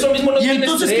lesiona, por eso mismo no tiene estrella.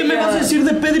 ¿Y entonces qué me vas a decir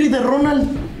de Pedri y de Ronald?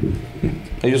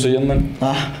 Ellos ahí andan.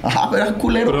 Verá,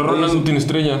 culero. Pero Ronald no tiene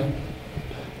estrella.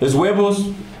 Es huevos.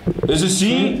 Ese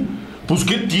sí. Pues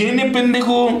 ¿qué tiene,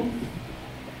 pendejo?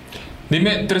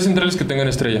 Dime 3 centrales que tengan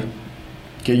estrella.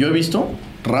 Que yo he visto.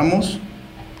 Ramos.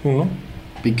 1.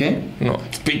 ¿Piqué? No.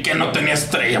 Piqué no tenía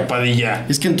estrella, Padilla.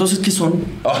 Es que entonces, ¿qué son?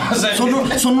 O sea,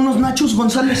 son unos Nachos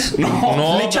González.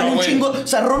 No, le echan pero, un güey. chingo. O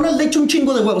sea, Ronald le echa un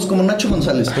chingo de huevos, como Nacho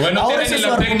González. Güey, no Ahora tiene ese ni es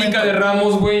la su técnica argumento. de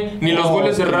Ramos, güey, ni los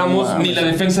goles de Ramos, mames. ni la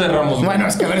defensa de Ramos. güey. Bueno,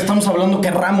 es que a ver, estamos hablando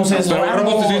que Ramos es Pero Ramos te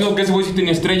estoy diciendo que ese güey sí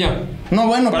tenía estrella. No,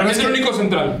 bueno, Para mí pero es el único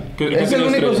central. Que es el tiene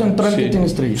único estrella. central que Sí. tiene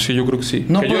estrella. Sí, yo creo que sí.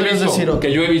 No que yo he podrías visto, decir otro.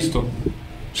 que yo he visto.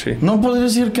 Sí. No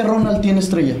podrías decir que Ronald tiene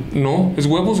estrella. No, es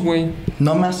huevos, güey.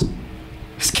 No más.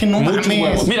 Es que no Muchos mames.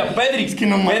 huevos. Mira, Pedri. Es que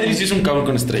no mames. Pedri sí es un cabrón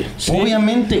con estrella. Sí.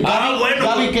 Obviamente. Ah, bueno.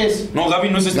 ¿Gaby qué es? No, Gaby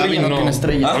no es estrella. Gaby no tiene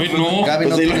estrella. Gaby no. Gaby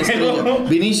no Pues tiene sí, estrella. no.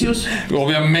 Vinicius.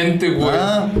 Obviamente, güey.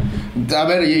 A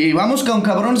ver, y vamos con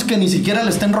cabrones que ni siquiera le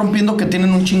estén rompiendo que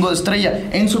tienen un chingo de estrella.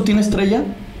 ¿Enzo tiene estrella?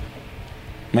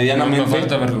 Medianamente. Me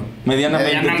falta verlo.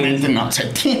 Medianamente no se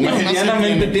tiene.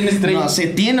 Medianamente tiene estrella. No, se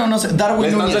tiene o no se. Le Darwin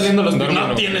están Núñez. saliendo los. Darwin No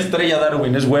no. tiene estrella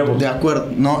Darwin, es huevos. De acuerdo.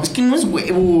 No, es que no es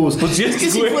huevos. Pues sí es que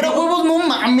es si huevos. fuera huevos, no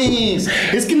mames.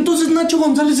 Es que entonces Nacho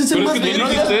González es el Pero más es que tú verga.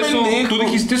 dijiste eso. pendejo. Tú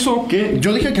dijiste eso. ¿Qué?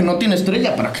 Yo dije que no tiene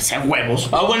estrella para que sea huevos.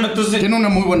 Ah, bueno, entonces. Tiene una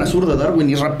muy buena zurda, Darwin,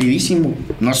 y es rapidísimo.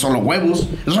 No es solo huevos,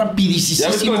 es rapidísimo.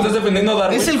 Ya ves cómo estás defendiendo a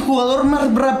Darwin. Es el jugador más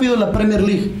rápido de la Premier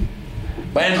League.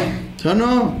 Bueno. ¿Sí o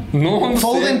no? No,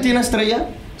 ¿Foden sé. tiene estrella?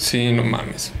 Sí, no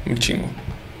mames. Un chingo.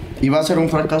 ¿Y va a ser un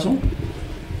fracaso?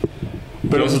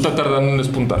 Pero se está tardando en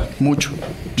despuntar. Mucho.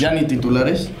 Ya ni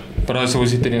titulares. Pero ese güey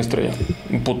sí tenía estrella.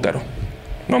 Un putero.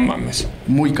 No mames.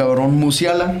 Muy cabrón.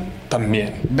 Musiala,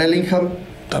 También. Bellingham.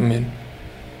 También.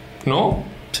 ¿No?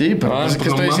 Sí, pero Ah, pues es que pues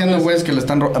no estoy diciendo, mames. güeyes, que le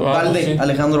están... Valde, sí.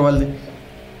 Alejandro Valde.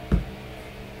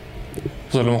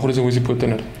 Pues a lo mejor ese güey sí puede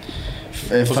tener.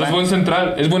 Pues Frank- es buen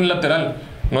central. Es buen lateral.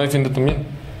 No defiende también.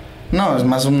 No, es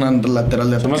más un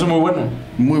lateral de Se me ataque. hace muy bueno.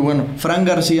 Muy bueno. Fran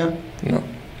García, No.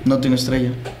 no tiene estrella.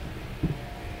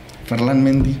 Ferland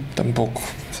Mendy. Tampoco.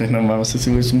 Sí, no mames, ese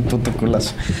güey es un puto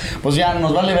culazo. Pues ya,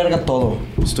 nos vale verga todo.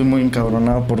 Estoy muy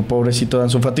encabronado por pobrecito de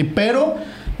Ansu Fati, pero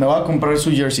me voy a comprar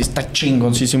su jersey. Está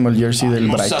chingoncísimo el jersey del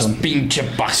No Brighton. seas pinche ¿Sí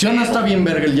pasión. o no está bien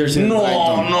verga el jersey del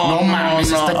Brighton? No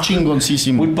mames, está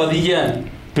chingoncísimo. Uy, Padilla.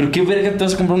 ¿Pero qué verga te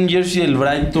vas a comprar un jersey del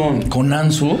Brighton? ¿Con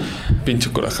Ansu? Pinche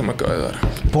coraje me acaba de dar.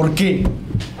 ¿Por qué?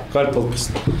 ¿Cuál podcast?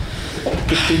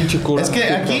 Qué pinche coraje. Es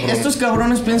que aquí cabrón. estos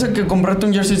cabrones piensan que comprarte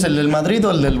un jersey es el del Madrid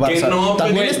o el del Barça. no,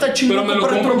 También Güey, está chingón pero me lo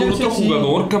comprarte compro un por jersey otro así.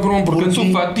 jugador, cabrón. ¿Por qué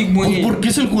Ansu Fati, güey? Pues porque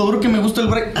es el jugador que me gusta del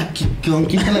Brighton. ¿Con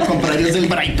quién te la comprarías del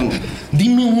Brighton?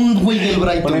 Dime un güey del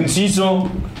Brighton. Enciso.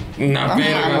 Una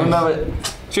verga.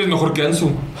 Sí, es mejor que Ansu.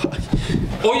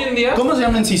 Hoy en día. ¿Cómo se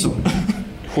llama Enciso?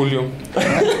 Julio.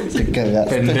 Te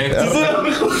cagaste. Pendejo.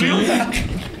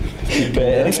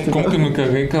 ¿Cómo que me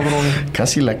cagué, cabrón?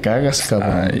 Casi la cagas,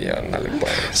 cabrón. Ay, ándale,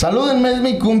 pues. Salúdenme, es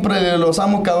mi cumple. Los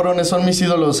amo, cabrones. Son mis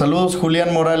ídolos. Saludos,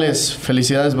 Julián Morales.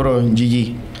 Felicidades, bro.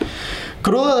 GG.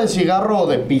 ¿Cruda de cigarro o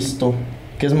de pisto?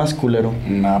 ¿Qué es más culero?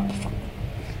 Nah,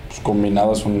 pues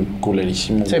combinadas son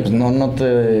culerísimos. Sí, pues no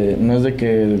es de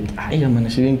que... Ay,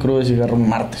 amanecí bien crudo de cigarro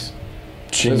martes.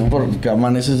 Sí, Es ¿no? porque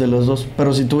amaneces de los dos.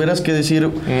 Pero si tuvieras que decir...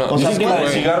 No, o sea, Dicen que la de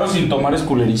 ¿puedes, cigarro sin tomar es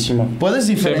culerísima. puedes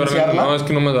Sí, pero diferenciarla? no, es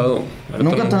que no me ha dado.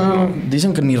 Nunca te ha No. dado...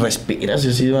 Dicen que ni respiras y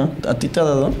así, ¿va? ¿A ti te ha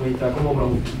dado? Güey, te da como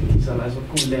bronquitis, a la eso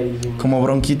culerísimo. ¿Como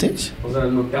bronquitis? O sea,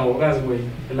 no te ahogas, güey.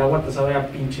 El agua te sabe a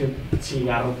pinche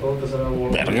cigarro, todo te sabe a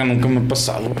bordo. Verga, nunca me ha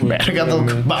pasado. güey. Verga, Doc,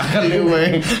 bájale,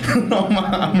 güey. No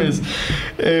mames.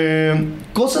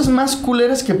 Cosas más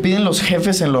culeras que piden los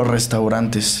jefes en los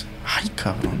restaurantes. Ay,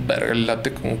 cabrón. Verga, el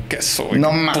latte con queso, güey.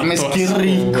 No mames, Puto qué asco,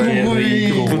 rico,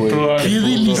 güey. Puto asco, Qué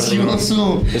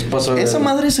delicioso. Es paso de ¿Esa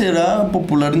verga. madre será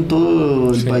popular en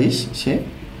todo el Sí. país? ¿Sí?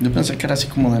 Yo pensé que era así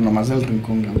como de nomás del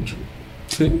Rincón Gaucho.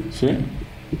 Sí. ¿Sí?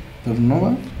 Pero no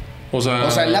va. O sea,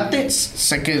 el latte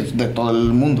sé que es de todo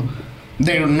el mundo.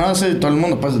 No sé de todo el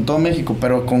mundo, pues de todo México,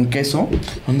 pero con queso.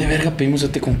 ¿Dónde verga pedimos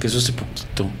este con queso hace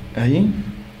poquito? Ahí.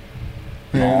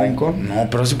 ¿En el Rincón? No,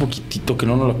 pero hace poquitito que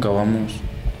no nos lo acabamos.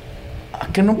 ¿A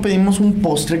qué no pedimos un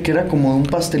postre que era como un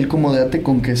pastel como de ate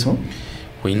con queso?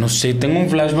 Güey, no sé, tengo un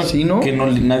flashback ¿Sí, no? que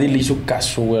nadie le hizo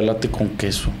caso, güey, al latte con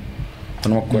queso.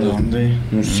 No me acuerdo. ¿Dónde?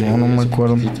 No sé. No me hace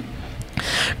acuerdo. poquitito.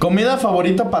 Comida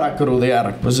favorita para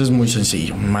crudear. Pues es muy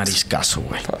sencillo. Un mariscazo,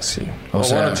 güey. fácil. O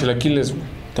sea- bueno, chilaquiles, güey.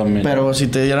 También. Pero si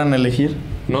te dieran a elegir.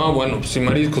 No, bueno, pues sí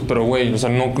mariscos, pero güey, o sea,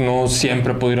 no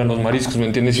siempre puedo ir a los mariscos, ¿me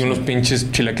entiendes? Y unos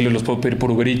pinches chilaquiles los puedo pedir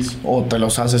por Uber Eats. O te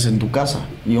los haces en tu casa.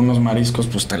 Y unos mariscos,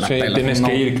 pues te la Sí, pelas. tienes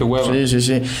que ir, qué hueva.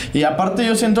 Sí. Y aparte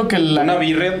yo siento que la... Una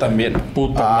birria también.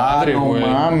 Puta madre, no güey.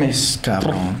 mames,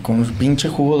 cabrón. Con un pinche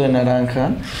jugo de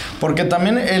naranja. Porque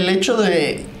también el hecho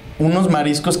de unos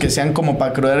mariscos que sean como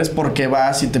para crudear es porque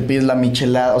vas y te pides la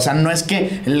michelada. O sea, no es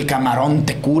que el camarón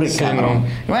te cure, Sí, cabrón. no.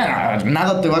 Bueno,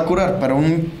 nada te va a curar, pero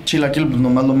un chilaquil pues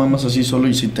nomás lo mamas así solo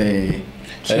y si te...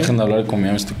 ¿Sí? Dejen de hablar de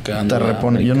comida, me estoy quedando. Te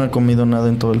repone. Yo no he comido nada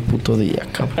en todo el puto día,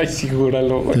 cabrón. Ay, sí,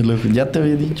 júralo, güey. Ya te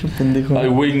había dicho, pendejo. Ay,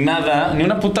 güey, nada. Ni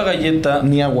una puta galleta.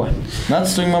 Ni agua. Nada, te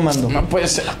estoy mamando. No puede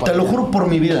ser. Te lo juro por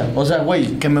mi vida. O sea,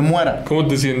 güey, que me muera. ¿Cómo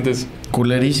te sientes?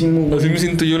 Culerísimo, güey. Así me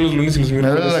siento yo los lunes y los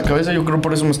miércoles. Me duele la cabeza, yo creo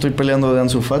por eso me estoy peleando de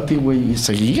Ansu Fati, güey. Y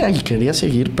seguía y quería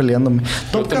seguir peleándome.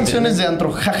 Top canciones de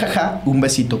antro, jajaja, un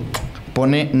besito.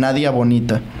 Pone Nadia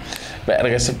Bonita.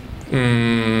 Verga, ese.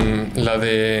 La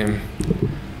de...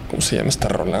 ¿Cómo se llama esta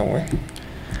rola, güey?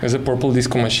 Es de Purple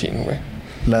Disco Machine, güey.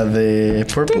 La de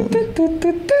Purple.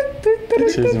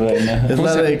 Sí, es buena. Es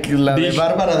la de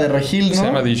Bárbara de Regil, ¿no? Se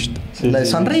llama Dish. La de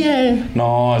Sonríe.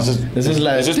 No, esa es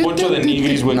la de... Ese es Poncho de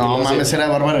Nigris, güey. No, mames, era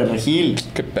Bárbara de Regil.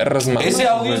 Qué perras, mames. Ese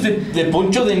audio es de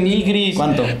Poncho de Nigris.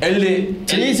 ¿Cuánto? El de...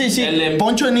 Sí.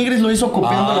 Poncho de Nigris lo hizo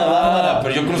copiando la Bárbara.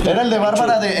 Pero yo conozco... Era el de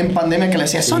Bárbara en pandemia que le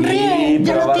decía, sonríe,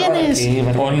 ya la tienes.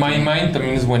 On My Mind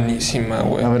también es buenísima,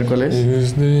 güey. A ver, ¿cuál es?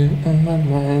 On My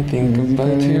Mind, think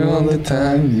about you all the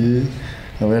time.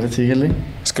 A ver, síguele.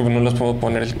 Es que no les puedo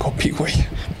poner el copy, güey.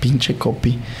 Pinche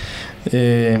copy.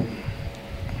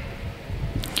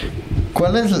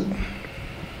 ¿Cuál es?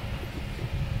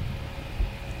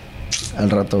 Al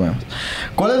rato vemos.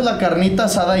 ¿Cuál es la carnita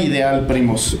asada ideal,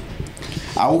 primos?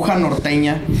 Aguja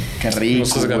norteña. Qué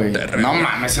rico, güey. No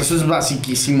mames, eso es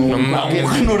basiquísimo. No mames.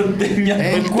 Aguja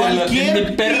norteña. En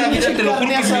cualquier mi perra vida te lo juro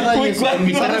que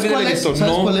mi perra vida le gustó.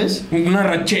 ¿Sabes cuál es? Una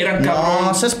rachera, cabrón.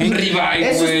 No, ¿sabes? Un ribeye,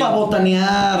 eso es para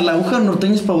botanear. La aguja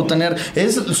norteña es para botanear.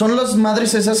 Son las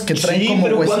madres esas que traen como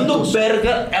pero huesitos. ¿cuándo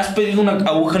verga has pedido una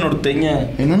aguja norteña?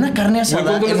 En una carne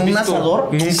asada, en un asador.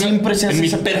 Nunca. Siempre se hace. En mi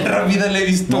perra vida le he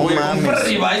visto, güey. Un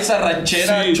ribeye,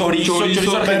 arrachera, chorizo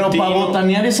argentino. Pero para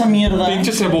botanear esa mierda.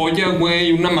 Pinche cebolla,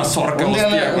 güey, una mazorca.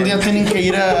 Un día tienen que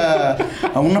ir a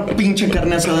una pinche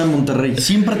carne asada de Monterrey.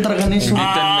 Siempre tragan eso.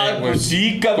 Invítenme, güey. Pues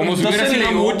sí, cabrón. Como si hubiera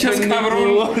sido muchas,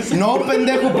 cabrón. No,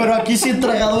 pendejo, pero aquí sí he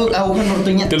tragado aguja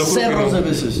norteña cerros de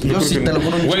veces. Yo sí, te lo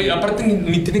juro. Güey, aparte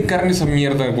ni tiene carne esa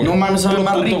mierda, güey. No mames, sabe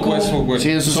más rico. Hueso, güey.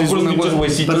 Sí, eso sí es un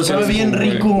huesitos. Pero sabe bien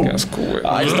rico. Qué asco, güey.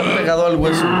 Ay, está pegado al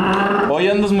hueso. Hoy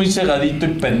andas muy cegadito y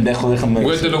pendejo, déjame ver.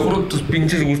 Güey, te lo juro, tus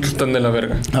pinches gustos están de la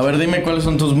verga. A ver, dime cuáles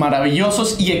son tus maravillosos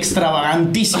y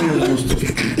extravagantísimos gustos.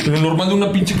 Lo normal de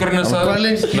una pinche carne asada. ¿Cuál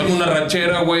es? Dame una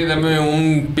rachera, güey. Dame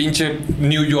un pinche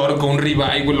New York o un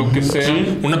ribeye, güey, lo que sea.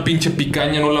 ¿Sí? Una pinche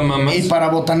picaña, no la mamas. Y para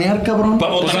botanear, cabrón.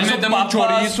 Para botanear, dame un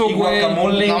chorizo, güey.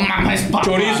 No mames,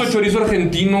 papas. Chorizo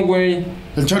argentino, güey.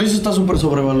 El chorizo está súper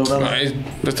sobrevalorado. Ay,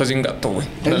 estás bien gato, güey.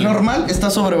 El normal está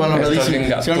sobrevaloradísimo. Estás bien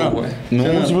gato, ¿Sí o no? güey.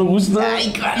 No, sí me gusta.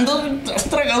 Ay, ¿cuándo has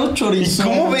tragado chorizo?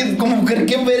 ¿Cómo ves?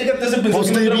 ¿Qué verga te hace pensar?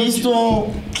 Pues te he visto.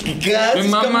 ¿Qué haces? Me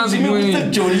mamas, güey.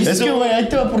 Es que, güey, ahí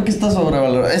te va porque está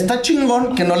sobrevalorado. Está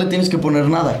chingón que no le tienes que poner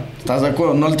nada. ¿Estás de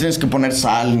acuerdo? No le tienes que poner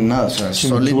sal ni nada. O sea,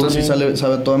 solito así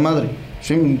sabe toda madre.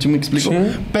 ¿Sí me explico? Sí.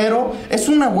 Pero es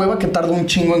una hueva que tarda un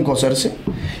chingo en cocerse.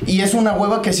 Y es una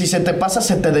hueva que si se te pasa,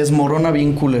 se te desmorona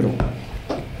bien culero.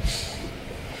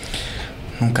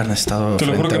 Nunca han estado. Te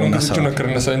lo juro que nunca has hecho una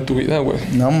carne asada en tu vida, güey.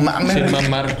 No mames. Sin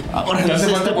mamar. Ahora te hace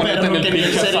falta ponerte en el que ni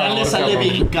el cereal le sale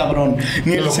bien, cabrón.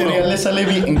 Ni el cereal le sale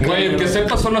bien. Güey, el que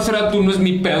sepa solo hacer atún no es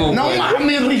mi pedo, güey. No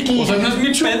mames, Ricky. O sea, no es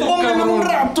mi pedo, cabrón. un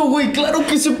rato, güey. Claro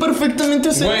que sé perfectamente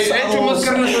hacer. Güey, he hecho más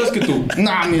carne asadas que tú.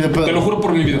 No, ni de pedo. Te lo juro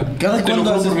por mi vida. ¿Cada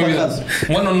cuándo haces bajas?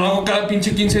 Bueno, no hago cada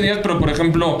pinche 15 días, pero por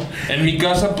ejemplo, en mi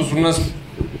casa, pues unas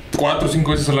 4 o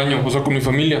 5 veces al año. O sea, con mi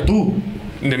familia. ¿Tú?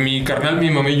 De mi carnal, mi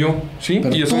mamá y yo. ¿Sí?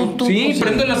 Pero y eso. Sí,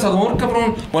 prendo el asador,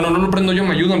 cabrón. Bueno, no lo prendo yo,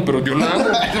 me ayudan, pero yo la hago.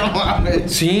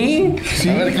 Sí.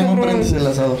 A ver, ¿cómo prendes el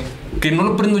asador? Que no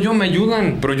lo prendo yo, me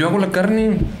ayudan, pero yo hago la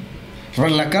carne.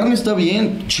 La carne está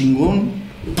bien, chingón.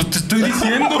 Pues te estoy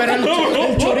diciendo, pero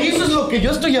el chorizo es lo que yo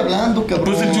estoy hablando, cabrón.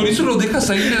 Pues el chorizo lo dejas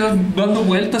ahí, le das dando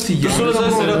vueltas y ya. Tú solo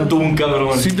sabes hacer atún,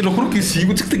 cabrón. Sí, te lo juro que sí,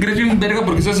 güey. Es que te crees bien verga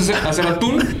porque sabes hacer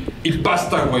atún y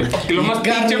pasta, güey. Que lo más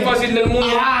pinche fácil del mundo.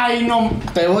 Ay, no.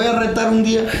 Te voy a retar un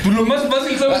día. Pues lo más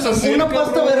fácil sabes hacer. Una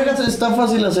pasta verga está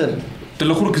fácil hacer. Te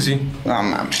lo juro que sí. No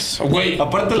mames. Güey,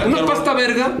 aparte una pasta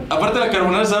verga. Aparte la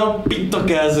carbonara sabe un pito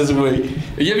que haces, güey.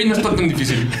 Ella viene a estar tan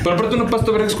difícil. Pero aparte una pasta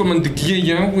verga es con mantequilla y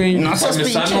ya, güey. No seas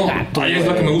pinche gato. Ay, es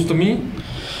la que me gusta a mí.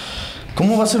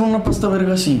 ¿Cómo va a ser una pasta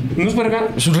verga así? ¿No es verga?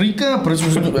 Es rica, pero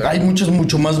hay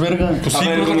mucho más verga. Pues sí,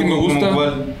 pero es la que me gusta.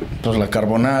 Pues la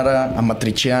carbonara,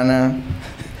 amatriciana,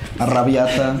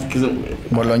 arrabbiata,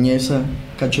 boloñesa,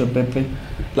 cacho de pepe.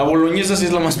 La boloñesa sí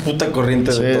es la más puta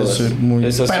corriente de todas.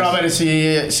 Sí, pero a ver, si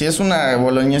es una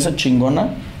boloñesa chingona,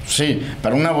 sí.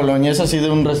 Pero una boloñesa así de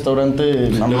un restaurante...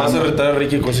 Le vas a retar a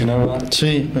Ricky a cocinar, ¿verdad?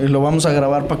 Sí, y lo vamos a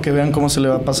grabar para que vean cómo se le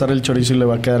va a pasar el chorizo y le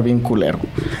va a quedar bien culero.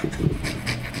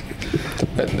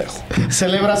 Pendejo.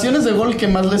 Celebraciones de gol que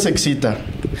más les excita.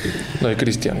 No hay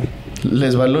Cristiano.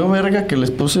 Les valió verga que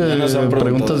les puse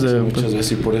preguntas de... Muchas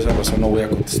veces y por esa razón no voy a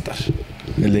contestar.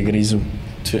 El de Griso.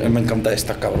 Sí, a mí me encanta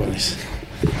esta, cabrones.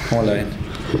 ¿Cómo la ven?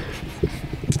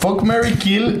 Fuck, Marry,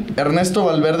 Kill, Ernesto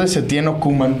Valverde, Setién o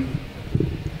Koeman.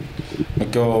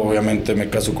 Obviamente me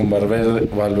caso con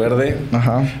Valverde.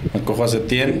 Ajá. Me cojo a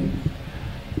Setién.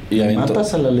 Y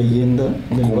 ¿Matas a la leyenda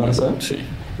del Barça? Sí.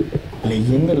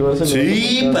 ¿Leyenda del Barça?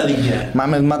 Sí, Padilla.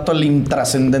 Mames, mato al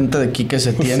intrascendente de Quique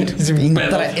Setién.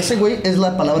 Ese güey es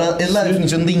la palabra, es la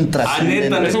definición de intrascendente.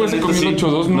 Neta, ese güey se comió el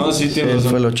 8-2, ¿no? No, sí, tiene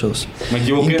razón. Fue el 8-2. Me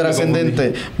equivoqué.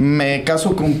 Intrascendente. Me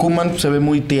caso con Koeman, se ve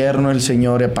muy tierno el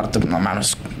señor y aparte, no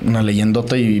mames, una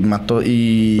leyendota y mató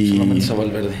y...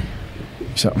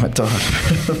 Solamente a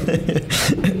Valverde.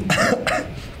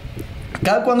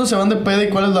 ¿Cada cuándo se van de peda y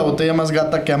cuál es la botella más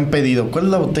gata que han pedido? ¿Cuál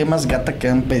es la botella más gata que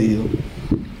han pedido?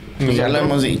 Pues ya lo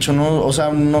hemos dicho, ¿no? O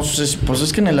sea, no sé, pues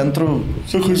es que en el antro...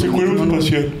 Se cuelga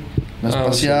espacial. La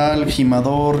espacial,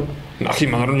 Gimador... No,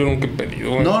 Gimador yo nunca he pedido,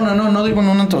 güey. No digo en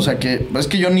un antro, o sea que... Es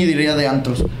que yo ni diría de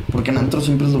antros, porque en antro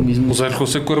siempre es lo mismo. O sea, el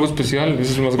José Cuervo especial,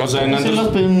 ese es el más gato. O sea, en antros... ¿Sí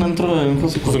pedí un antro en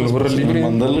José Cuervo? Pues en la barra libre.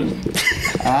 Mándale.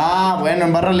 Ah, bueno,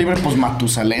 en barra libre, pues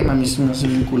Matusalén. A mí se me hace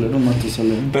bien culero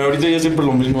Matusalén. Pero ahorita ya siempre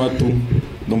lo mismo a tú.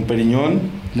 Don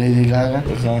Periñón. Lady Gaga.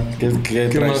 Ajá.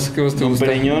 ¿Qué más te gusta? Don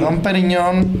Periñón. Don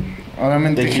Periñón.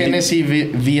 Obviamente Genesis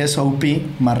VSOP.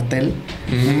 Martel.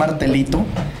 Un martelito.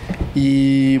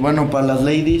 Y bueno, para las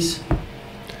ladies...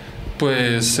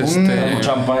 Pues un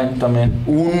champán también.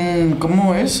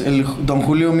 ¿Cómo es? El Don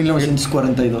Julio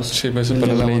 1942. Sí, eso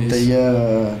para la ladies.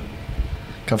 botella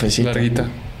cafecita.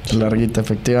 Larguita,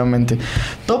 efectivamente.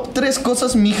 Top 3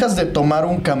 cosas mijas de tomar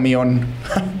un camión.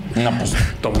 No, pues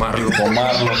tomarlo.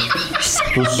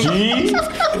 Pues sí.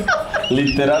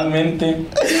 Literalmente.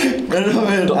 Pero a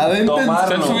ver, adentro.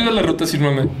 ¿Se han subido a la ruta sin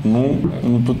mame? No,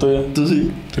 mi puta ya. ¿Tú sí?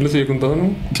 ¿Te los había contado,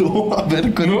 no? No, a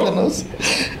ver, cuéntanos.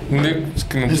 Es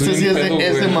que me puse sí bien pedo,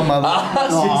 es de mamador.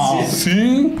 Ah, sí.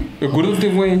 Sí, acuérdate,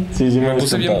 güey. Sí, me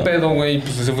puse bien pedo, güey.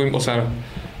 Pues ese fue, o sea...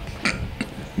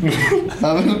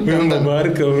 A ver, me iba a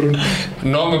mamar, cabrón.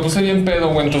 No, me puse bien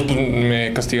pedo, güey. Entonces, pues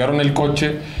me castigaron el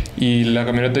coche y la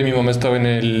camioneta de mi mamá estaba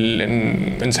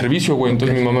en servicio, güey.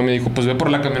 Entonces mi mamá me dijo, pues ve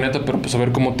por la camioneta, pero pues a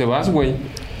ver cómo te vas, güey.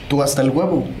 ¿Tú hasta el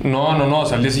huevo? No. O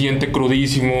sea, al día siguiente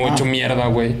crudísimo, hecho mierda,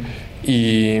 güey.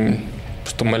 Y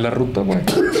pues tomé la ruta, güey.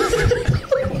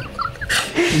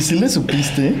 ¿Y si le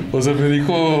supiste? O sea,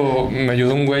 me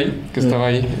ayudó un güey que estaba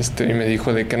ahí, y me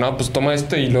dijo de que no, pues toma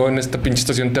y luego en esta pinche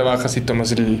estación te bajas y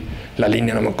tomas la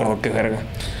línea, no me acuerdo qué verga.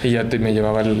 Y ya me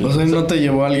llevaba el... O sea, no te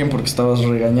llevó alguien porque estabas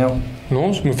regañado.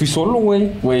 No, me fui solo,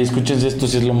 güey. Güey, escuchen esto,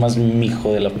 sí es lo más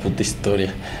mijo de la puta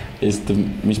historia.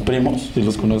 Mis primos, si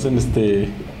los conocen,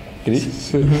 Chris,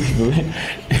 sí.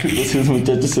 Esos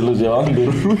muchachos se los llevaban de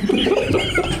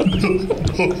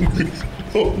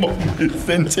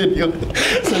 ¿En serio?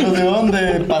 Se los llevaban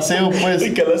de paseo, pues.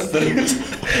 Y que a las 3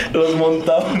 los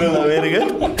montaban a la verga,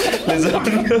 les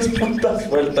daban unas putas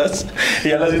vueltas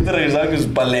y a las 7 regresaban con sus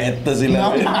paletas y la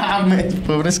verga. No mames,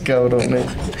 pobres cabrones.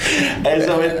 A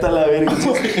esa venta a la verga.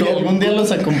 ¿Y algún día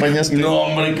los acompañaste? No,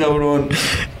 hombre, cabrón.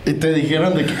 Y te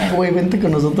dijeron de que, güey, vente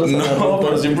con nosotros a la ruta. No,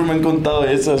 pero siempre me han contado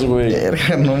esas, güey.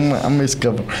 Verga, no mames,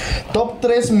 cabrón. Top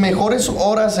 3 mejores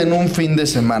horas en un fin de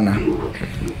semana.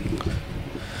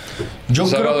 Yo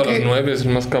sábado creo que a las 9 es el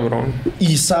más cabrón.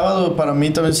 Y sábado, para mí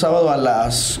también sábado a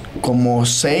las como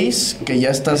 6, que ya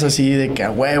estás así de que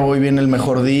a huevo, hoy viene el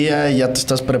mejor día y ya te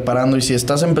estás preparando. Y si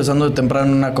estás empezando de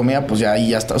temprano una comida, pues ya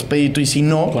ahí ya estás pedito. Y si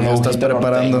no, con ya estás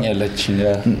preparando. La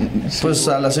chingada. Pues sí,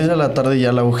 a las 6 de la tarde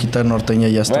ya la agujita norteña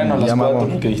ya está. Bueno, a las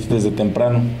 4 que dijiste desde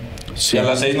temprano. Sí. Y a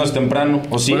las 6 no es temprano,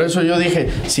 ¿o sí? Por eso yo dije,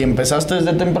 si empezaste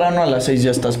desde temprano, a las 6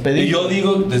 ya estás pedido. Y yo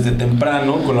digo desde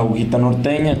temprano con la agujita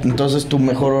norteña. Entonces tu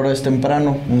mejor hora es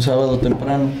temprano, un sábado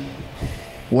temprano.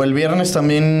 O el viernes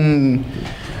también.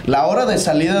 La hora de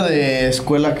salida de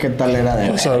escuela, ¿qué tal era?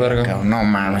 Verga. No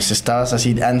mames, estabas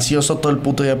así ansioso todo el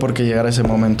puto día porque llegara ese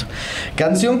momento.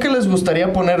 Canción que les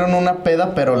gustaría poner en una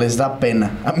peda, pero les da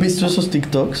pena. ¿Han visto esos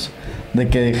TikToks? De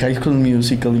que High School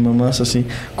Musical y mamás así.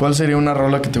 ¿Cuál sería una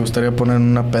rola que te gustaría poner en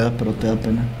una peda pero te da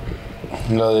pena?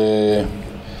 La de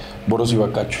Boros y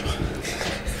Bacacho.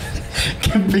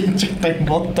 Qué pinche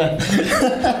temota.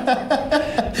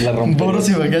 La rompe. Boros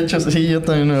y Bacacho. Sí, yo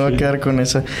también me voy a quedar con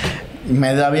esa. Me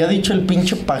había dicho el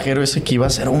pinche pajero ese que iba a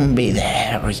hacer un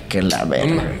video y que la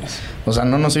verga. O sea,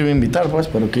 no nos iba a invitar, pues,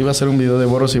 pero que iba a hacer un video de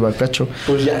Boros y Bacacho.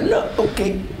 Pues ya no, ok.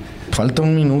 Falta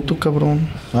un minuto, cabrón.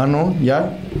 Ah, no,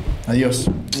 ya. Adiós.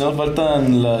 No,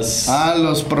 faltan las...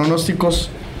 los pronósticos.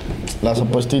 Las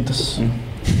apuestitas.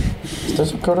 Hasta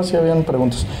eso que ahora sí habían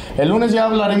preguntas. El lunes ya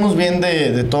hablaremos bien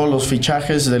de todos los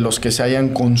fichajes, de los que se hayan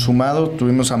consumado.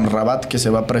 Tuvimos a Rabat, que se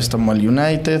va a préstamo al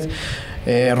United.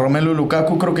 Romelu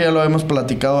Lukaku, creo que ya lo habíamos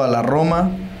platicado, a la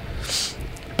Roma.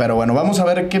 Pero bueno, vamos a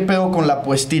ver qué pedo con la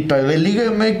apuestita. De Liga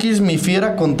MX, mi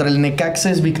fiera contra el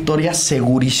Necaxa es victoria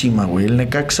segurísima, güey. El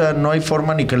Necaxa no hay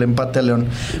forma ni que le empate a León.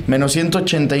 Menos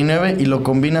 189 y lo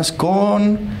combinas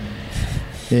con...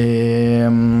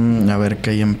 a ver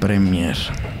qué hay en Premier.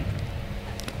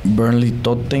 Burnley,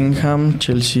 Tottenham,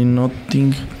 Chelsea,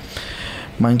 Nottingham,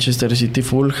 Manchester City,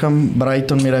 Fulham,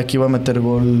 Brighton. Mira, aquí va a meter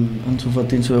gol Ansu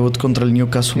Fati en su debut contra el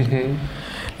Newcastle.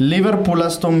 Liverpool,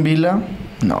 Aston Villa.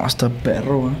 No, está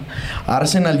perro, güey.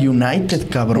 Arsenal United,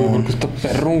 cabrón. Está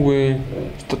perro, güey.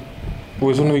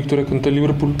 Es una victoria contra el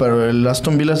Liverpool. Pero el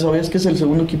Aston Villa, ¿sabías que es el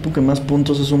segundo equipo que más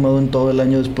puntos ha sumado en todo el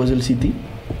año después del City?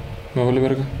 Me vale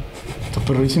verga. Está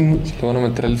perrísimo. Le van a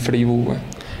meter al Fribu, güey.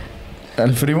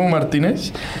 ¿Al Fribu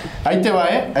Martínez? Ahí te va,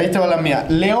 Ahí te va la mía.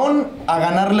 León a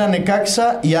ganarle a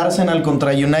Necaxa y Arsenal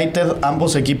contra United.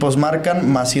 Ambos equipos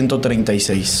marcan más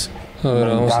 136. A ver,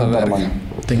 vamos a ver. Hermano.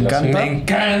 ¿Te encanta? Me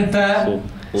encanta. Sí.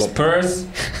 Spurs.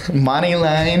 Money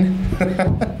line.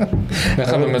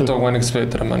 Déjame meto a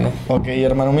OneXBet, hermano. Ok,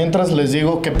 hermano. Mientras les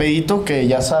digo que pedito, que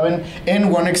ya saben,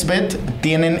 en OneXBet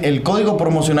tienen el código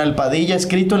promocional Padilla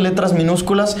escrito en letras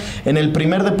minúsculas. En el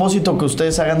primer depósito que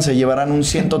ustedes hagan se llevarán un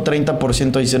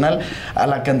 130% adicional a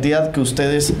la cantidad que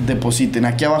ustedes depositen.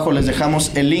 Aquí abajo les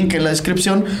dejamos el link en la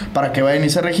descripción para que vayan y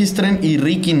se registren. Y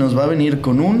Ricky nos va a venir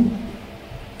con un...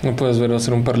 No puedes ver, va a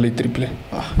ser un parlay triple.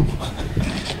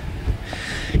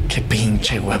 Qué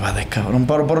pinche hueva de cabrón.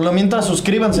 Por lo mientras,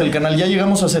 suscríbanse al canal. Ya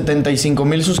llegamos a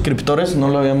 75,000 suscriptores. No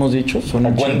lo habíamos dicho. Son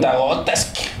a cuenta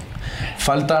gotas.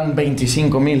 Faltan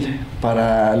 25,000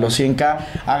 para los 100K.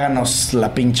 Háganos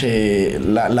la pinche...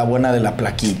 La buena de la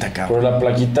plaquita, cabrón. Pero la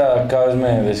plaquita cada vez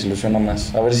me desilusiona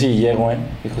más. A ver si llego,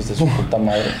 hijos de su puta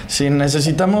madre. Sí,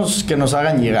 necesitamos que nos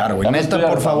hagan llegar, güey. Neta,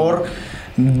 por favor...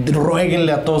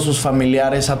 ruéguenle a todos sus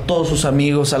familiares, a todos sus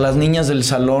amigos, a las niñas del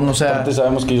salón, o sea... Aparte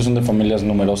sabemos que ellos son de familias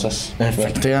numerosas.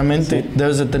 Efectivamente. Sí.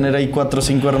 Debes de tener ahí 4 o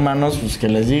 5 hermanos, pues que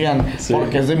les digan. Sí.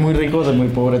 Porque es de muy rico, de muy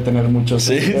pobre tener muchos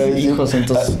hijos,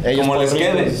 entonces... ellos como les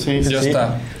quede. Sí, ya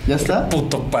está. ¿Ya está?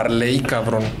 Puto parlay,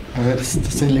 cabrón. A ver,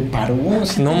 se le paró.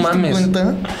 No mames.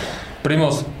 ¿Cuenta?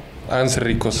 Primos, háganse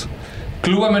ricos.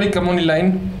 Club América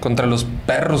Moneyline contra los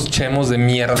perros chemos de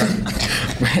mierda.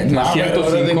 Más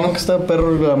 105. Que está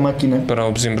perro la máquina.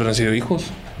 Pero siempre han sido hijos.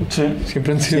 Sí.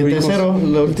 Siempre han sido hijos.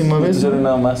 7-0 la última vez. 7-0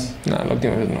 nada más. No, la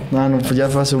última vez no. No, pues ya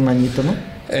fue hace un añito, ¿no?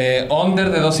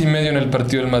 Under de 2.5 en el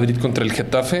partido del Madrid contra el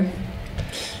Getafe.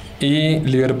 Y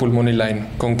Liverpool Moneyline.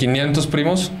 Con 500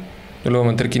 primos. Yo le voy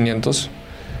a meter 500.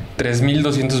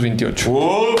 3,228.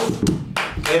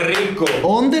 ¡Qué rico!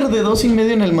 Under de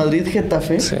 2.5 en el Madrid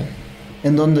Getafe. Sí.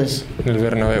 ¿En dónde es? En el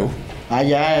Bernabéu. Ah,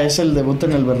 ya, ¿es el debut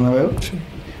en el Bernabéu? Sí.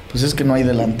 Pues es que no hay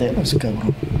delanteros,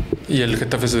 cabrón. Y el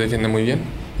Getafe se defiende muy bien.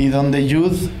 Y donde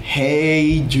Jude,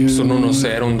 hey Jude. Son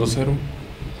 1-0, un 2-0.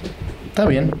 Está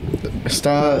bien.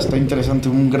 Está interesante,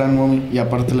 un gran momio. Y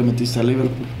aparte le metiste a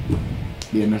Liverpool.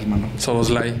 Bien, hermano.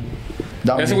 Soboslai.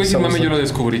 Ese güey sin mame yo lo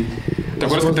descubrí. ¿Te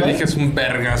acuerdas que te dije es un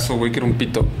vergazo, güey, que era un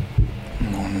pito?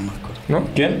 No me acuerdo. ¿No?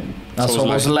 ¿Quién? A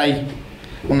Soboslai.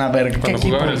 Una verga. ¿Qué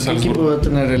equipo va a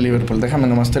tener el Liverpool? Déjame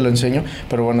nomás te lo enseño.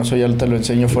 Pero bueno, eso ya te lo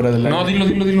enseño fuera de la... No,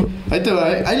 dilo. Ahí te va,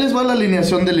 Ahí les va la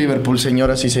alineación de Liverpool,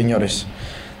 señoras y señores.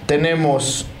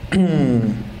 Tenemos...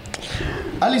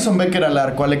 Alisson Becker al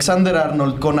arco, Alexander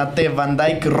Arnold, Konate, Van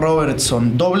Dijk,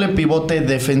 Robertson, doble pivote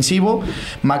defensivo,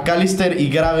 McAllister y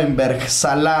Gravenberg,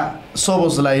 Salah,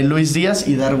 Szoboszlai, Luis Díaz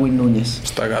y Darwin Núñez.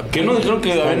 Está gato. ¿Qué no dijeron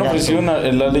que habían ofrecido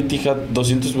el Al-Ittihad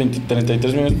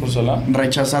 33 millones por Salah?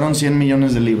 Rechazaron 100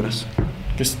 millones de libras.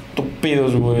 Qué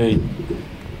estúpidos, güey.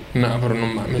 Nah, pero no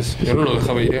mames. Yo no lo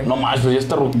dejaba ir, No mames, pero ya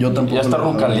está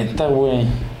rucaleta, güey.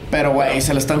 Pero, güey,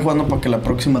 se la están jugando para que la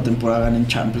próxima temporada ganen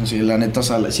Champions. Y la neta,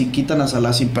 Salah, si quitan a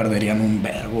Salah, sí perderían un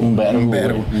vergo. Un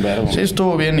vergo. Sí,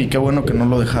 estuvo bien y qué bueno que no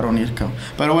lo dejaron ir, cabrón.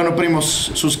 Pero bueno,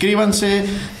 primos, suscríbanse,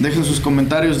 dejen sus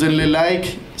comentarios, denle like.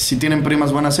 Si tienen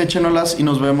primas buenas, échenolas. Y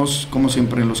nos vemos, como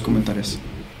siempre, en los comentarios.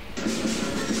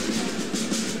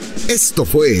 Esto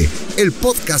fue el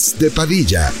podcast de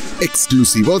Padilla,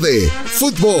 exclusivo de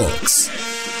Footbox.